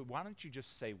says, well, why don't you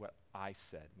just say what I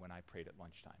said when I prayed at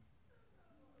lunchtime?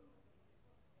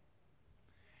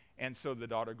 And so the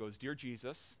daughter goes, Dear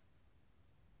Jesus,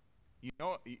 you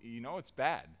know it's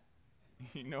bad.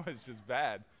 You know it's just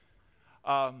bad.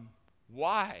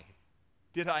 Why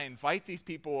did I invite these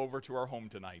people over to our home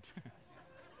tonight?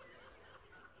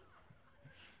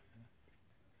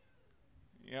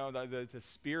 The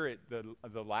spirit,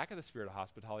 the lack of the spirit of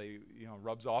hospitality,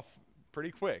 rubs off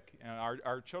pretty quick. And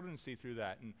our children see through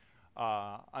that, and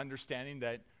understanding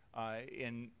that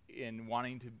in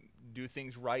wanting to do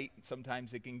things right,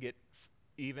 sometimes it can get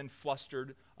even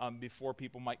flustered before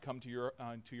people might come to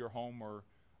your home or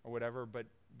whatever. But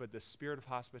the spirit of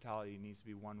hospitality needs to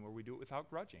be one where we do it without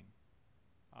grudging.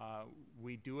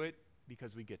 We do it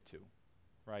because we get to.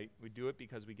 Right? We do it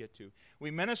because we get to.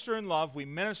 We minister in love. We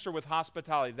minister with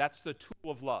hospitality. That's the tool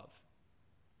of love.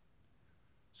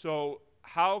 So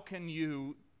how can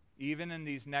you, even in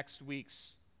these next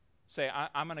weeks, say,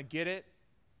 I'm going to get it.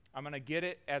 I'm going to get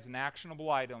it as an actionable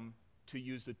item to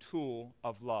use the tool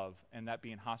of love, and that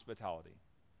being hospitality.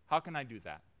 How can I do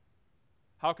that?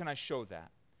 How can I show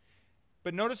that?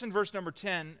 But notice in verse number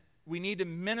 10, we need to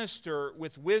minister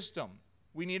with wisdom.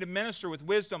 We need to minister with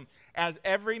wisdom. As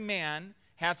every man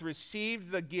hath received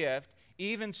the gift,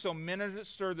 even so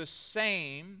minister the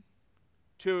same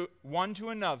to one to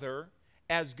another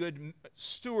as good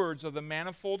stewards of the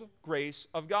manifold grace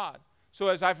of God. So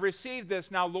as I've received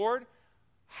this, now, Lord,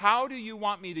 how do you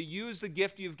want me to use the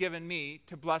gift you've given me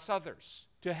to bless others,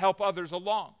 to help others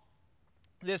along?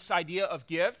 This idea of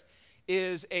gift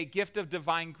is a gift of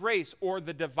divine grace, or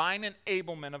the divine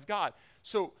enablement of God.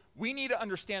 So we need to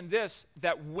understand this,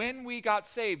 that when we got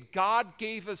saved, God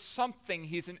gave us something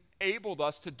he's enabled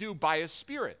us to do by his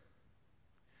Spirit.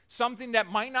 Something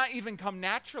that might not even come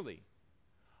naturally.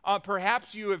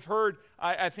 Perhaps you have heard,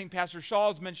 I think Pastor Shaw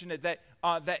has mentioned it,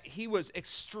 that he was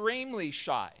extremely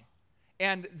shy.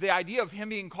 And the idea of him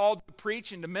being called to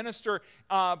preach and to minister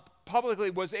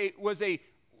publicly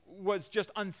was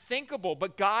just unthinkable.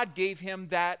 But God gave him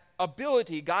that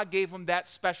ability. God gave him that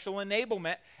special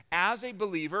enablement as a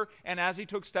believer. And as he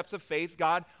took steps of faith,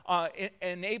 God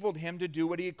enabled him to do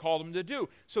what he had called him to do.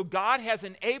 So God has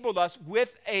enabled us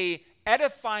with an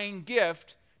edifying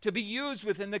gift to be used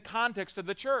within the context of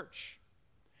the church.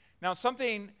 Now,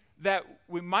 something that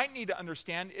we might need to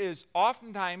understand is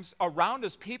oftentimes around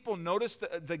us, people notice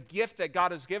the gift that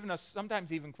God has given us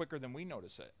sometimes even quicker than we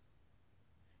notice it.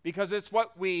 Because it's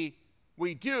what we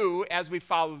do as we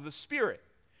follow the Spirit.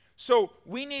 So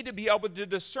we need to be able to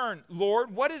discern,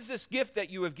 Lord, what is this gift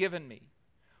that you have given me?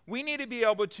 We need to be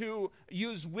able to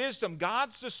use wisdom,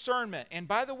 God's discernment. And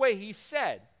by the way, he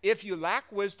said, if you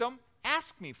lack wisdom,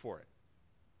 ask me for it.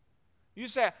 You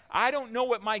say, I don't know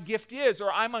what my gift is,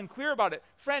 or I'm unclear about it.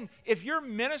 Friend, if you're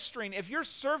ministering, if you're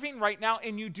serving right now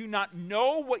and you do not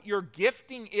know what your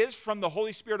gifting is from the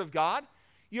Holy Spirit of God,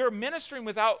 you're ministering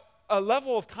without a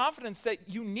level of confidence that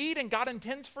you need and God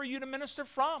intends for you to minister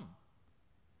from.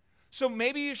 So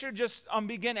maybe you should just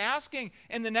begin asking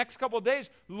in the next couple of days,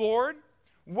 Lord,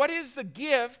 what is the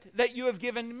gift that you have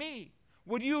given me?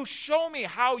 Would you show me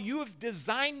how you have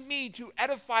designed me to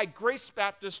edify Grace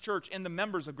Baptist Church and the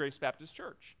members of Grace Baptist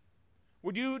Church?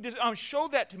 Would you show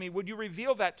that to me? Would you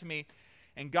reveal that to me?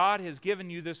 And God has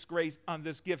given you this grace,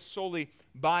 this gift solely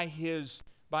by His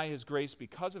grace,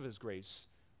 because of His grace.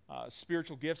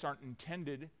 Spiritual gifts aren't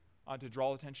intended to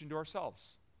draw attention to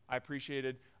ourselves. I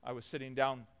was sitting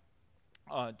down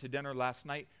to dinner last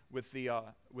night with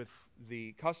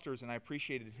the Custers, and I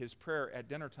appreciated his prayer at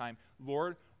dinner time.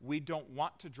 Lord, we don't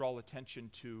want to draw attention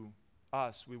to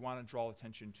us. We want to draw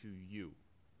attention to you.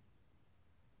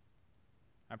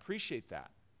 I appreciate that.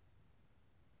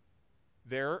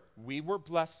 We were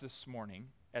blessed this morning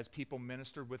as people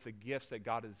ministered with the gifts that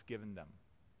God has given them.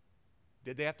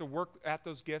 Did they have to work at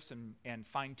those gifts and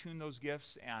fine-tune those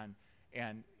gifts and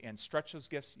stretch those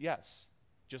gifts? Yes,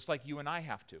 just like you and I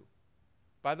have to.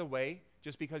 By the way,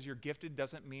 just because you're gifted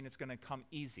doesn't mean it's going to come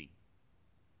easy.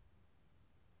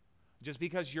 Just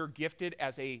because you're gifted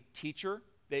as a teacher,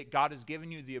 that God has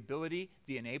given you the ability,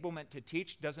 the enablement to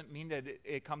teach, doesn't mean that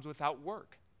it comes without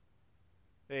work.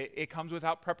 It comes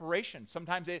without preparation.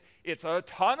 Sometimes it's a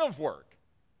ton of work.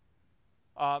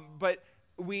 But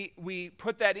we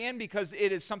put that in because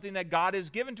it is something that God has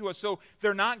given to us. So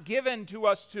they're not given to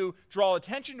us to draw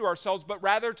attention to ourselves, but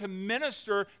rather to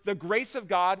minister the grace of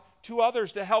God to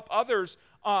others, to help others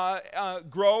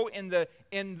grow in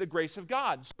the grace of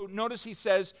God. So notice he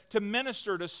says to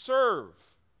minister, to serve,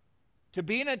 to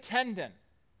be an attendant.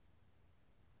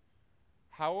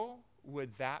 How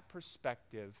would that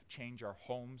perspective change our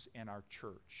homes and our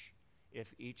church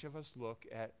if each of us look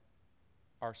at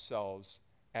ourselves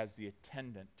as the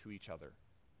attendant to each other?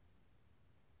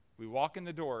 We walk in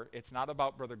the door. It's not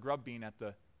about Brother Grubb being at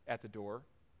the door.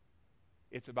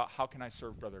 It's about how can I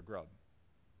serve Brother Grubb?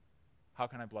 How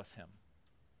can I bless him?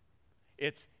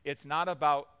 It's not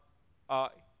about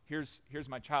here's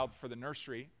my child for the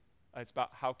nursery. It's about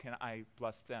how can I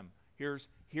bless them?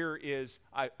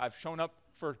 I've shown up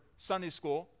for Sunday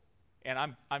school, and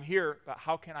I'm here, but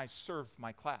how can I serve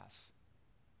my class?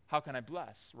 How can I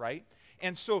bless, right?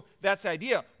 And so that's the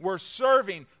idea. We're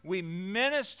serving. We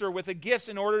minister with the gifts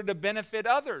in order to benefit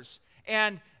others.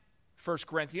 And 1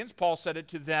 Corinthians, Paul said it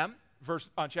to them,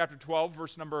 chapter 12,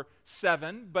 verse number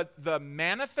 7. But the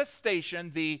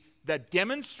manifestation, the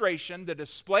demonstration, the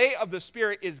display of the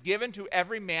Spirit is given to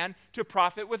every man to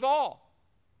profit withal.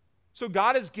 So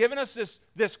God has given us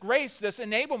this grace, this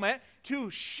enablement to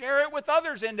share it with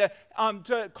others and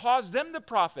to cause them to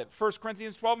profit. 1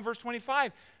 Corinthians 12 and verse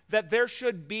 25, that there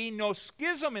should be no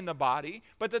schism in the body,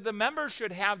 but that the members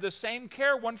should have the same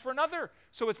care one for another.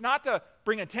 So it's not to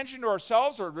bring attention to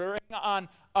ourselves or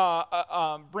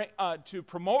to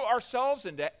promote ourselves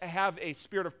and to have a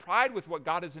spirit of pride with what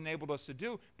God has enabled us to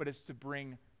do, but it's to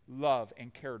bring love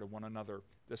and care to one another,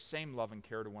 the same love and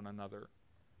care to one another.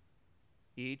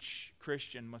 Each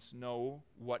Christian must know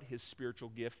what his spiritual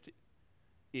gift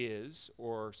is,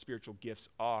 or spiritual gifts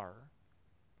are,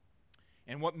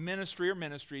 and what ministry or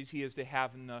ministries he is to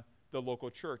have the local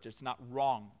church. It's not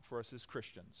wrong for us as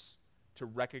Christians to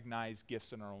recognize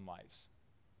gifts in our own lives.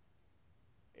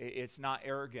 It's not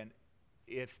arrogant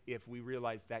if we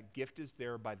realize that gift is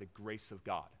there by the grace of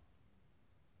God.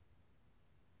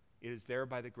 It is there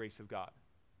by the grace of God.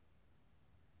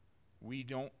 We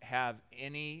don't have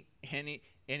any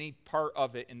part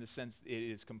of it in the sense it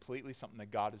is completely something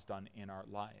that God has done in our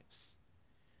lives.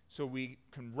 So we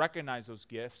can recognize those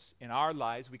gifts in our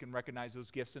lives. We can recognize those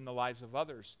gifts in the lives of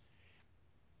others.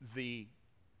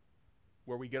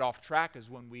 Where we get off track is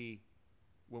when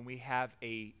we have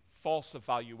a false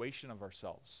evaluation of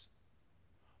ourselves.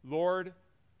 Lord,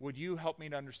 would you help me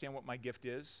to understand what my gift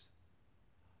is?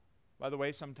 By the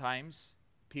way, sometimes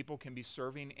people can be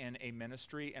serving in a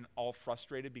ministry and all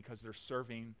frustrated because they're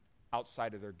serving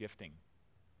outside of their gifting.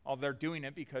 Oh, they're doing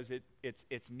it because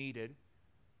it's needed,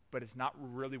 but it's not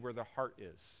really where their heart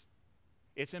is.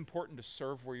 It's important to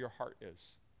serve where your heart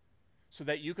is so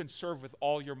that you can serve with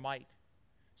all your might,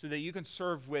 so that you can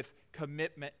serve with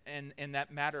commitment in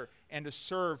that matter, and to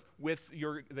serve with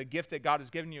the gift that God has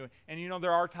given you. And you know,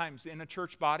 there are times in a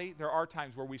church body, there are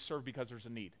times where we serve because there's a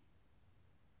need.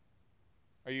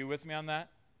 Are you with me on that?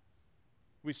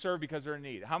 We serve because there's a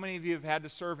need. How many of you have had to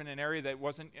serve in an area that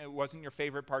wasn't your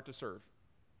favorite part to serve?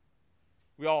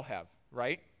 We all have,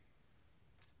 right?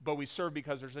 But we serve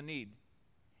because there's a need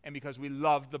and because we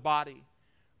love the body.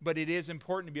 But it is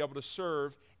important to be able to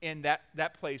serve in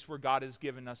that place where God has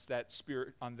given us that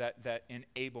spirit, on that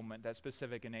enablement, that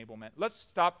specific enablement. Let's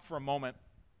stop for a moment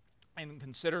and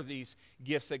consider these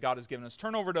gifts that God has given us.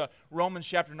 Turn over to Romans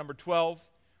chapter number 12.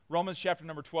 Romans chapter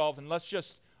number 12, and let's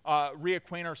just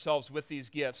reacquaint ourselves with these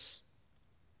gifts.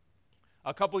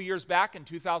 A couple years back in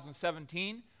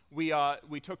 2017,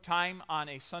 we took time on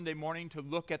a Sunday morning to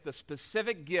look at the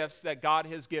specific gifts that God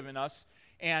has given us,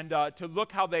 and to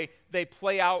look how they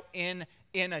play out in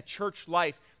a church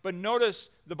life. But notice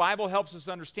the Bible helps us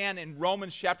understand in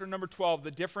Romans chapter number 12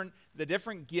 the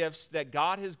different gifts that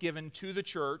God has given to the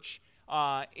church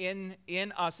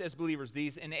in us as believers,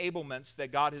 these enablements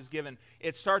that God has given.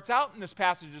 It starts out in this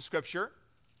passage of Scripture,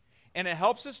 and it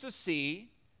helps us to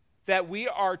see that we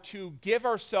are to give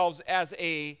ourselves as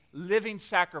a living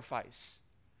sacrifice.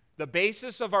 The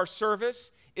basis of our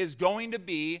service is going to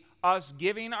be us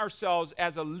giving ourselves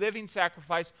as a living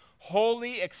sacrifice,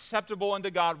 wholly acceptable unto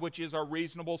God, which is our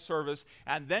reasonable service,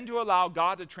 and then to allow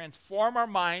God to transform our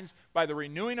minds by the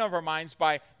renewing of our minds,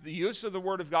 by the use of the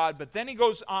Word of God. But then he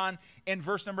goes on in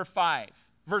verse number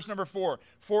 4,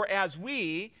 for as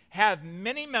we have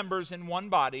many members in one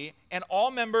body, and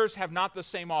all members have not the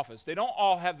same office. They don't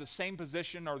all have the same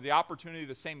position or the opportunity,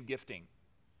 the same gifting.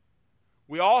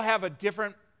 We all have a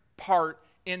different part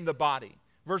in the body.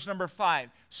 Verse number 5,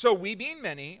 so we being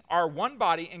many are one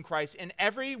body in Christ, and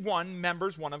every one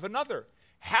members one of another.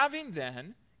 Having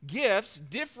then gifts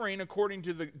differing according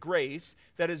to the grace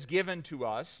that is given to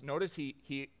us. Notice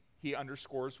he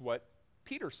underscores what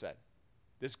Peter said.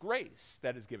 This grace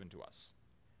that is given to us.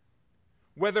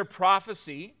 Whether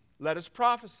prophecy, let us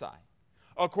prophesy,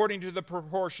 according to the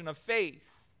proportion of faith.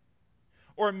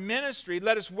 Or ministry,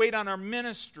 let us wait on our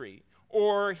ministry.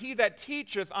 Or he that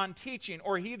teacheth on teaching,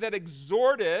 or he that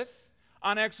exhorteth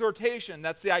on exhortation.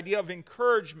 That's the idea of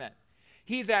encouragement.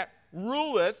 He that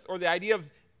ruleth, or the idea of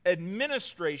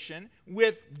administration,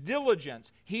 with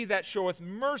diligence. He that showeth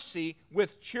mercy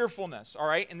with cheerfulness. All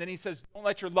right, and then he says, don't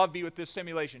let your love be with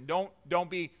dissimulation. Don't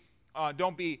be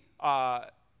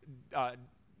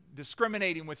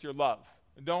discriminating with your love.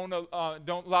 Don't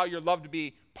allow your love to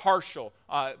be partial.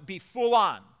 Be full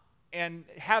on. And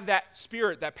have that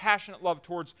spirit, that passionate love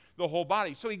towards the whole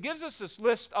body. So he gives us this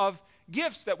list of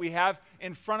gifts that we have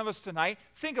in front of us tonight.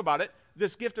 Think about it,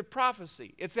 this gift of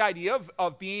prophecy. It's the idea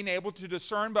of being able to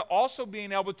discern, but also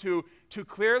being able to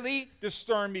clearly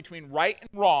discern between right and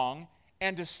wrong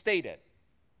and to state it.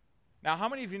 Now, how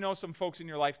many of you know some folks in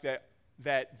your life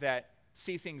that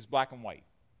see things black and white?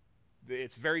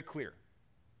 It's very clear.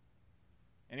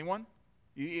 Anyone?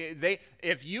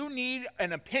 If you need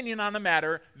an opinion on a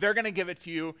matter, they're going to give it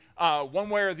to you one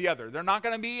way or the other. They're not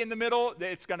going to be in the middle.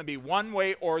 It's going to be one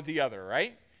way or the other,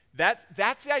 right? That's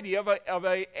the idea of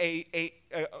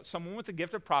someone with the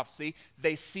gift of prophecy.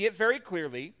 They see it very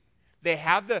clearly. They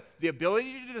have the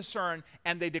ability to discern,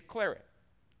 and they declare it.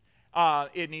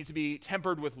 It needs to be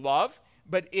tempered with love,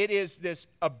 but it is this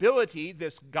ability,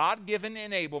 this God-given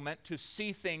enablement to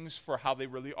see things for how they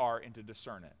really are and to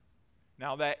discern it.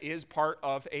 Now, that is part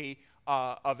of a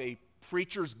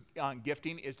preacher's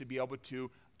gifting, is to be able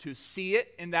to see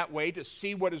it in that way, to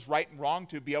see what is right and wrong,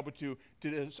 to be able to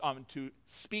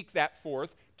speak that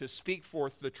forth, to speak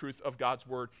forth the truth of God's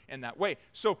word in that way.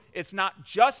 So it's not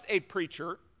just a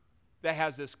preacher that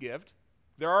has this gift.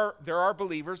 There are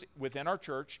believers within our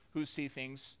church who see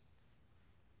things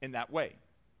in that way.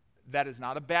 That is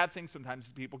not a bad thing. Sometimes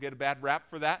people get a bad rap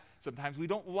for that. Sometimes we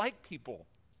don't like people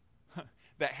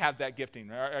that have that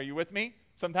gifting. Are you with me?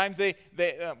 Sometimes that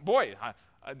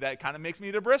kind of makes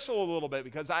me to bristle a little bit,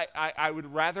 because I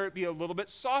would rather it be a little bit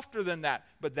softer than that.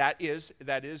 But that is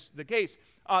the case.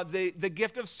 The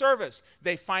gift of service.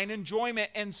 They find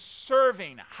enjoyment in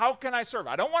serving. How can I serve?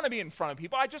 I don't want to be in front of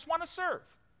people. I just want to serve.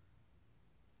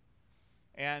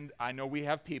 And I know we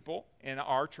have people in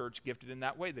our church gifted in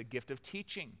that way. The gift of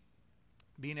teaching.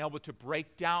 Being able to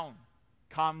break down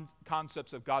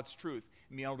concepts of God's truth,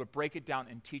 and being able to break it down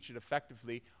and teach it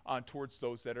effectively towards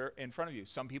those that are in front of you.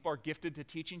 Some people are gifted to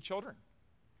teaching children.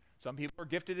 Some people are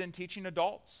gifted in teaching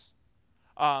adults.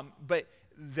 But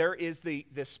there is the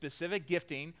specific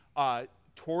gifting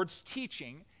towards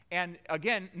teaching, and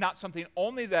again, not something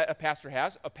only that a pastor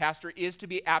has. A pastor is to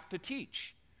be apt to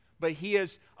teach. But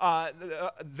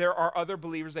there are other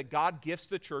believers that God gifts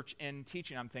the church in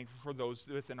teaching. I'm thankful for those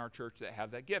within our church that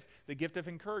have that gift. The gift of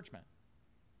encouragement.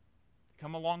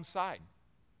 Come alongside.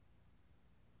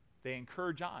 They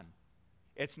encourage on.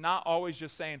 It's not always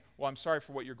just saying, well, I'm sorry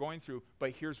for what you're going through,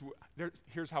 but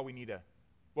here's how we need to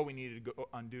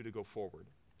undo to go forward.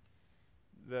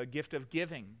 The gift of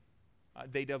giving.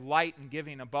 They delight in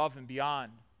giving above and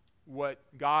beyond what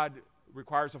God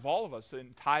requires of all of us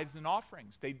in tithes and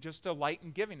offerings. They just delight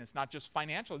in giving. It's not just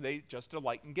financial. They just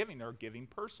delight in giving. They're a giving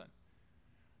person.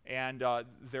 And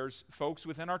there's folks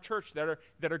within our church that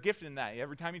are gifted in that.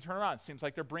 Every time you turn around, it seems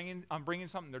like I'm bringing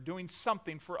something. They're doing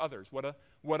something for others.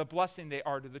 What a blessing they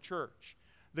are to the church.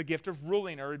 The gift of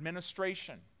ruling or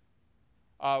administration,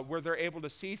 where they're able to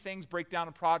see things, break down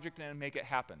a project, and make it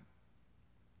happen.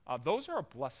 Those are a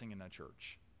blessing in a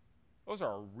church. Those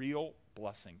are a real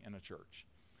blessing in a church.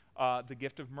 The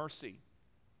gift of mercy,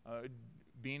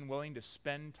 being willing to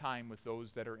spend time with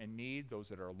those that are in need, those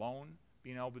that are alone,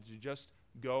 being able to just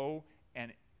go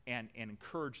and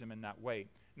encourage them in that way.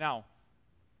 Now,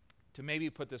 to maybe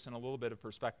put this in a little bit of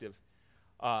perspective,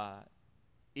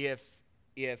 if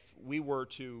we were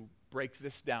to break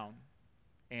this down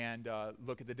and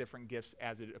look at the different gifts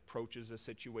as it approaches a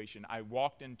situation. I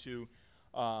walked into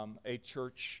a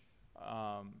church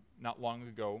not long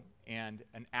ago, and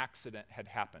an accident had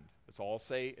happened. That's all I'll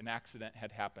say, an accident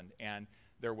had happened. And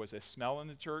there was a smell in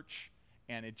the church,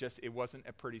 and it wasn't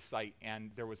a pretty sight,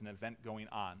 and there was an event going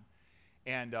on.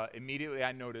 And immediately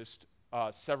I noticed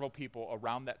several people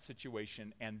around that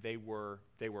situation, and they were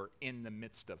in the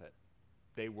midst of it.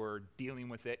 They were dealing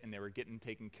with it, and they were getting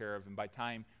taken care of. And by the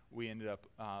time we ended up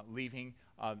leaving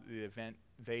the event,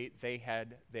 they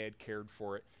had cared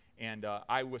for it. And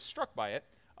I was struck by it.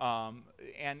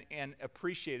 And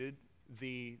appreciated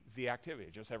the activity.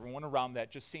 Just everyone around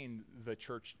that, just seeing the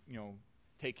church,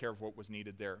 take care of what was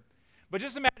needed there. But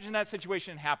just imagine that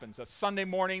situation happens. A Sunday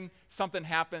morning, something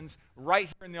happens right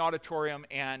here in the auditorium,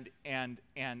 and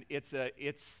it's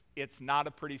not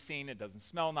a pretty scene. It doesn't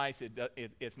smell nice.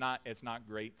 It's not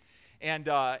great.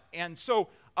 And so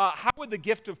how would the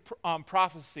gift of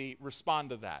prophecy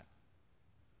respond to that?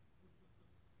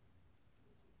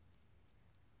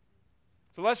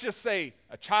 So let's just say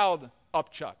a child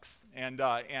upchucks, and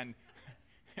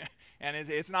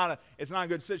it's not a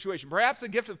good situation. Perhaps a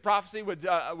gift of prophecy would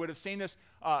have seen this.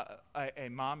 Hey,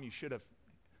 Mom, you should have.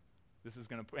 This is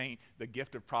going to paint the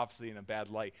gift of prophecy in a bad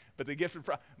light. But the gift of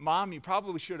Mom, you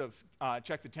probably should have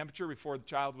checked the temperature before the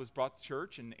child was brought to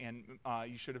church, and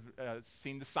you should have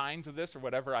seen the signs of this or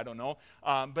whatever. I don't know.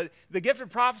 But the gift of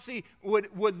prophecy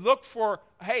would look for,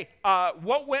 hey,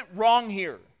 what went wrong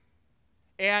here?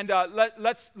 And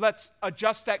let's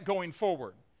adjust that going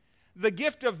forward. The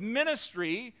gift of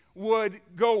ministry would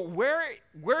go,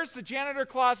 where's the janitor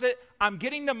closet? I'm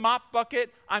getting the mop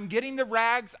bucket. I'm getting the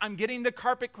rags. I'm getting the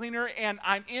carpet cleaner. And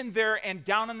I'm in there and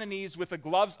down on the knees with the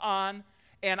gloves on.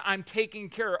 And I'm taking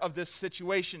care of this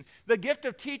situation. The gift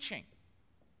of teaching.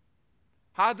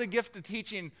 How did the gift of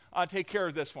teaching take care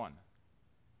of this one?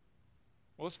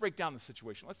 Well, let's break down the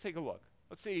situation. Let's take a look.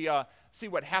 Let's see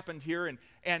what happened here.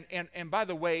 And by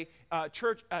the way,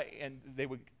 church, and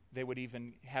they would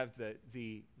even have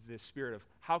the spirit of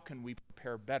how can we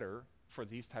prepare better for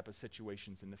these type of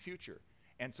situations in the future.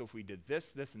 And so if we did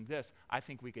this, and this, I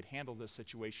think we could handle this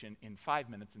situation in 5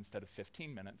 minutes instead of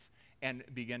 15 minutes and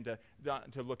begin to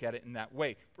look at it in that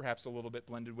way, perhaps a little bit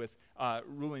blended with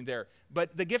ruling there.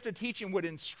 But the gift of teaching would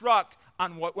instruct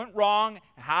on what went wrong,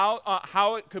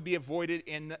 how it could be avoided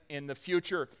in the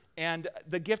future. And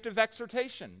the gift of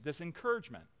exhortation, this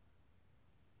encouragement.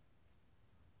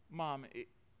 Mom,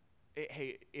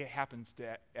 hey, it happens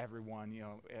to everyone,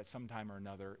 at some time or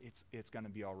another. It's going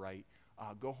to be all right.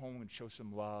 Go home and show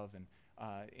some love,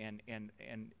 and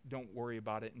don't worry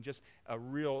about it. And just a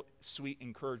real sweet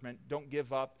encouragement. Don't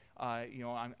give up.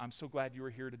 I'm so glad you were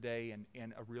here today,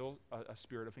 and a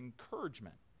spirit of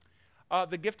encouragement.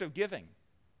 The gift of giving.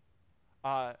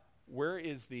 Where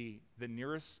is the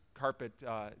nearest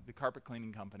the carpet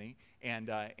cleaning company, and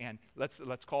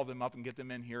let's call them up and get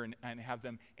them in here and have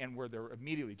them, and where they're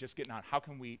immediately just getting on. How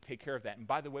can we take care of that? And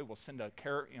by the way, we'll send a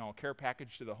care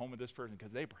package to the home of this person,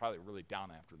 because they're probably really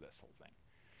down after this whole thing.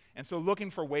 And so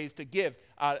looking for ways to give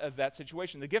out of that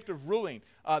situation. The gift of ruling,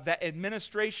 that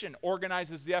administration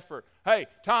organizes the effort. Hey,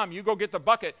 Tom, you go get the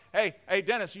bucket. Hey,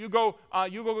 Dennis, you go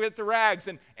get the rags.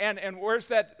 And where's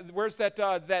the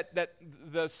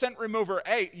scent remover?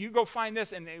 Hey, you go find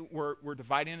this. And we're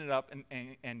dividing it up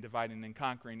and dividing and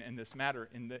conquering in this matter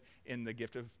in the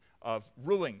gift of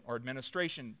ruling or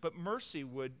administration. But mercy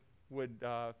would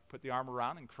put the arm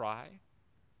around and cry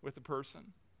with the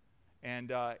person.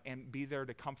 And be there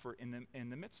to comfort in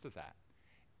the midst of that.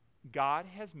 God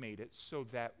has made it so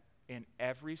that in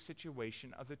every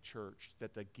situation of the church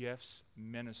that the gifts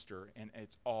minister, and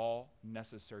it's all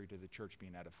necessary to the church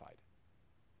being edified.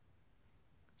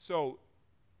 So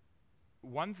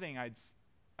one thing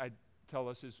I'd tell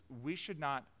us is we should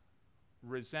not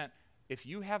resent. If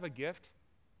you have a gift,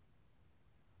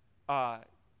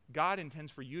 God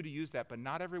intends for you to use that, but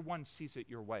not everyone sees it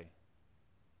your way.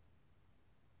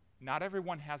 Not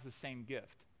everyone has the same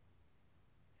gift.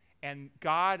 And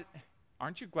God,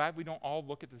 aren't you glad we don't all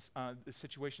look at the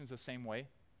situations the same way?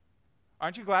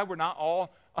 Aren't you glad we're not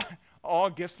all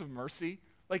gifts of mercy?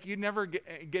 Like, you'd never get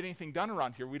anything done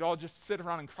around here. We'd all just sit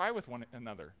around and cry with one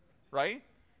another, right?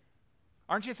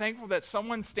 Aren't you thankful that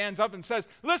someone stands up and says,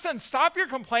 listen, stop your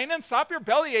complaining, stop your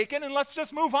belly aching, and let's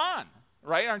just move on,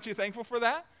 right? Aren't you thankful for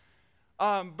that?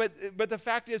 But the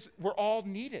fact is, we're all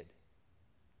needed.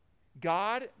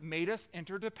 God made us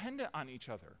interdependent on each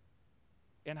other,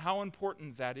 and how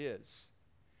important that is.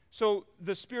 So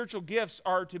the spiritual gifts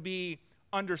are to be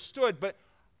understood, but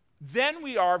then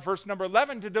we are, verse number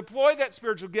 11, to deploy that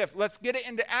spiritual gift. Let's get it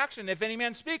into action. If any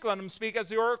man speak, let him speak as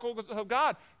the oracle of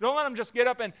God. Don't let him just get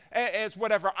up and as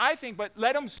whatever I think, but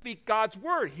let him speak God's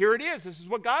word. Here it is. This is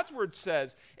what God's word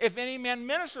says. If any man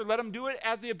minister, let him do it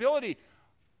as the ability.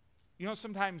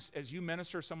 Sometimes as you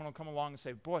minister, someone will come along and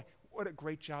say, boy, what a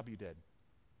great job you did.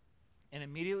 And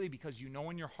immediately, because you know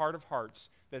in your heart of hearts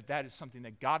that is something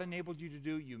that God enabled you to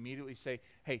do, you immediately say,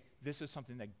 hey, this is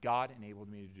something that God enabled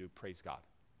me to do. Praise God.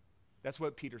 That's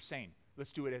what Peter's saying.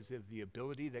 Let's do it as the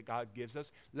ability that God gives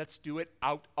us. Let's do it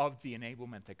out of the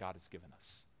enablement that God has given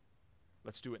us.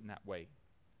 Let's do it in that way.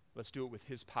 Let's do it with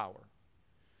his power.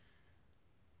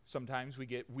 Sometimes we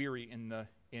get weary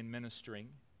in ministering.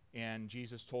 And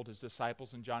Jesus told his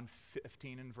disciples in John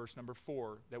 15 and verse number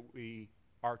 4 that we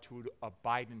are to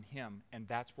abide in him, and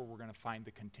that's where we're going to find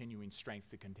the continuing strength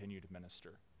to continue to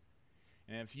minister.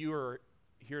 And if you are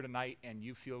here tonight and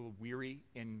you feel weary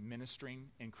in ministering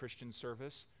in Christian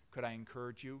service, could I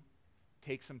encourage you,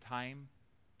 take some time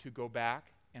to go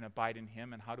back and abide in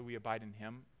him. And how do we abide in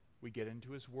him? We get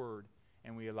into his word,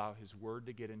 and we allow his word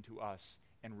to get into us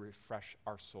and refresh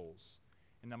our souls.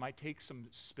 And that might take some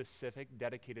specific,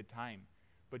 dedicated time.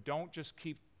 But don't just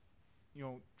keep,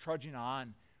 trudging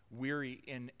on, weary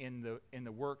in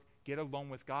the work. Get alone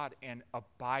with God and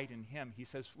abide in him. He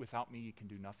says, without me, you can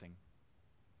do nothing.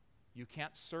 You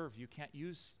can't serve. You can't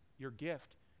use your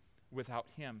gift without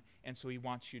him. And so he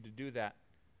wants you to do that.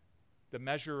 The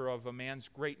measure of a man's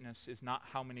greatness is not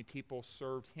how many people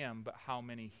served him, but how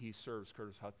many he serves,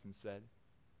 Curtis Hudson said.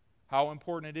 How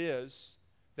important it is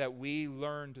that we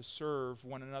learn to serve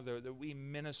one another, that we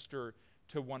minister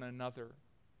to one another.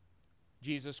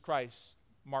 Jesus Christ,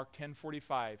 Mark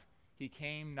 10:45, he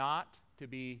came not to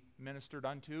be ministered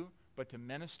unto, but to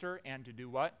minister and to do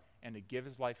what? And to give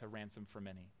his life a ransom for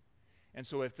many. And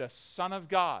so if the Son of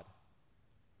God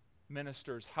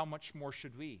ministers, how much more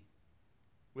should we?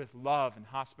 With love and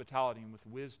hospitality and with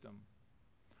wisdom.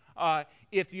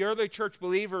 If the early church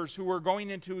believers who were going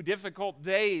into difficult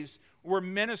days were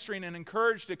ministering and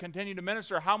encouraged to continue to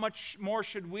minister, how much more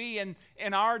should we in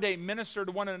our day minister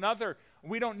to one another?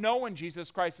 We don't know when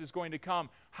Jesus Christ is going to come.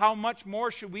 How much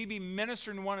more should we be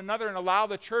ministering to one another and allow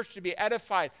the church to be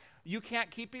edified? You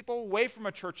can't keep people away from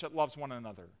a church that loves one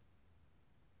another.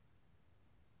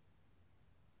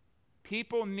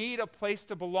 People need a place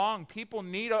to belong. People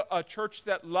need a church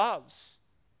that loves.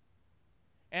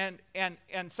 And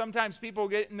sometimes people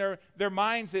get in their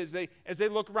minds as they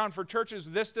look around for churches,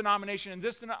 this denomination and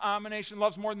this denomination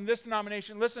loves more than this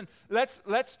denomination. Listen, let's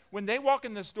when they walk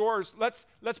in these doors, let's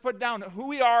put down who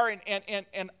we are,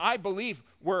 and I believe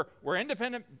we're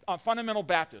independent fundamental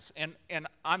Baptists, and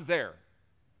I'm there.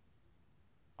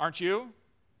 Aren't you?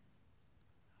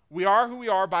 We are who we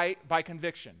are by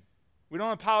conviction. We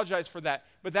don't apologize for that.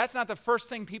 But that's not the first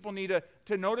thing people need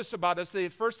to notice about us. The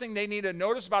first thing they need to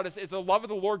notice about us is the love of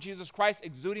the Lord Jesus Christ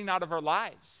exuding out of our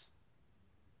lives.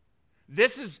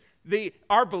 This is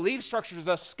our belief structure is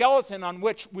a skeleton on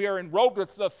which we are enrobed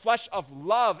with the flesh of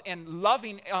love and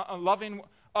loving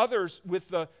others with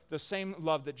the same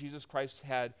love that Jesus Christ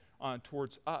had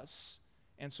towards us.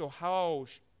 And so how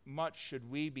much should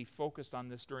we be focused on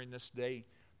this during this day?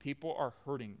 People are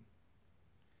hurting.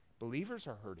 Believers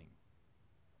are hurting.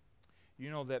 You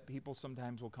know that people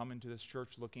sometimes will come into this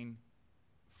church looking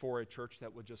for a church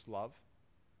that would just love.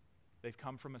 They've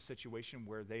come from a situation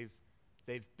where they've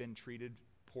been treated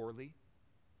poorly.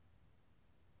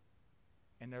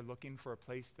 And they're looking for a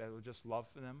place that will just love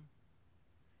for them.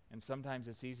 And sometimes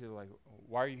it's easy to like,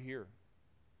 why are you here?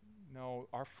 No,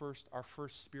 our first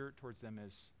spirit towards them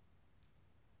is,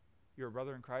 you're a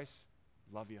brother in Christ?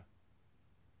 Love you.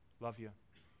 Love you.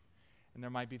 And there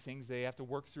might be things they have to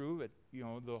work through.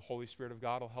 The Holy Spirit of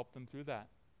God will help them through that.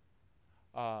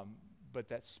 But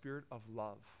that spirit of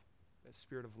love,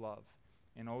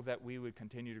 and that we would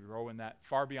continue to grow in that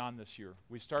far beyond this year.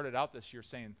 We started out this year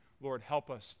saying, Lord, help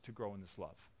us to grow in this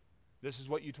love. This is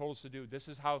what you told us to do. This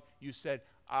is how you said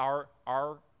our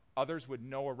others would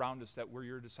know around us that we're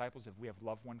your disciples if we have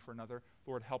love one for another.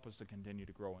 Lord, help us to continue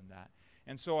to grow in that.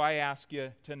 And so I ask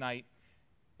you tonight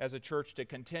as a church to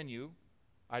continue.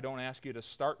 I don't ask you to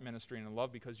start ministering in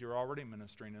love because you're already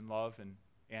ministering in love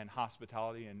and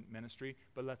hospitality and ministry,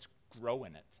 but let's grow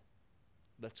in it.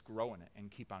 Let's grow in it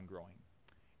and keep on growing.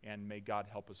 And may God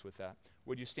help us with that.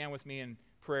 Would you stand with me in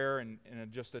prayer and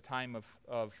just a time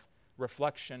of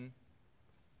reflection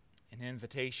and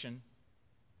invitation?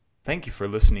 Thank you for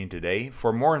listening today.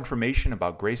 For more information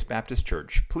about Grace Baptist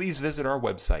Church, please visit our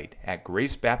website at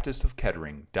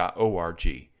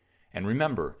gracebaptistofkettering.org. And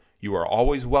remember, you are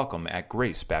always welcome at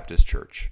Grace Baptist Church.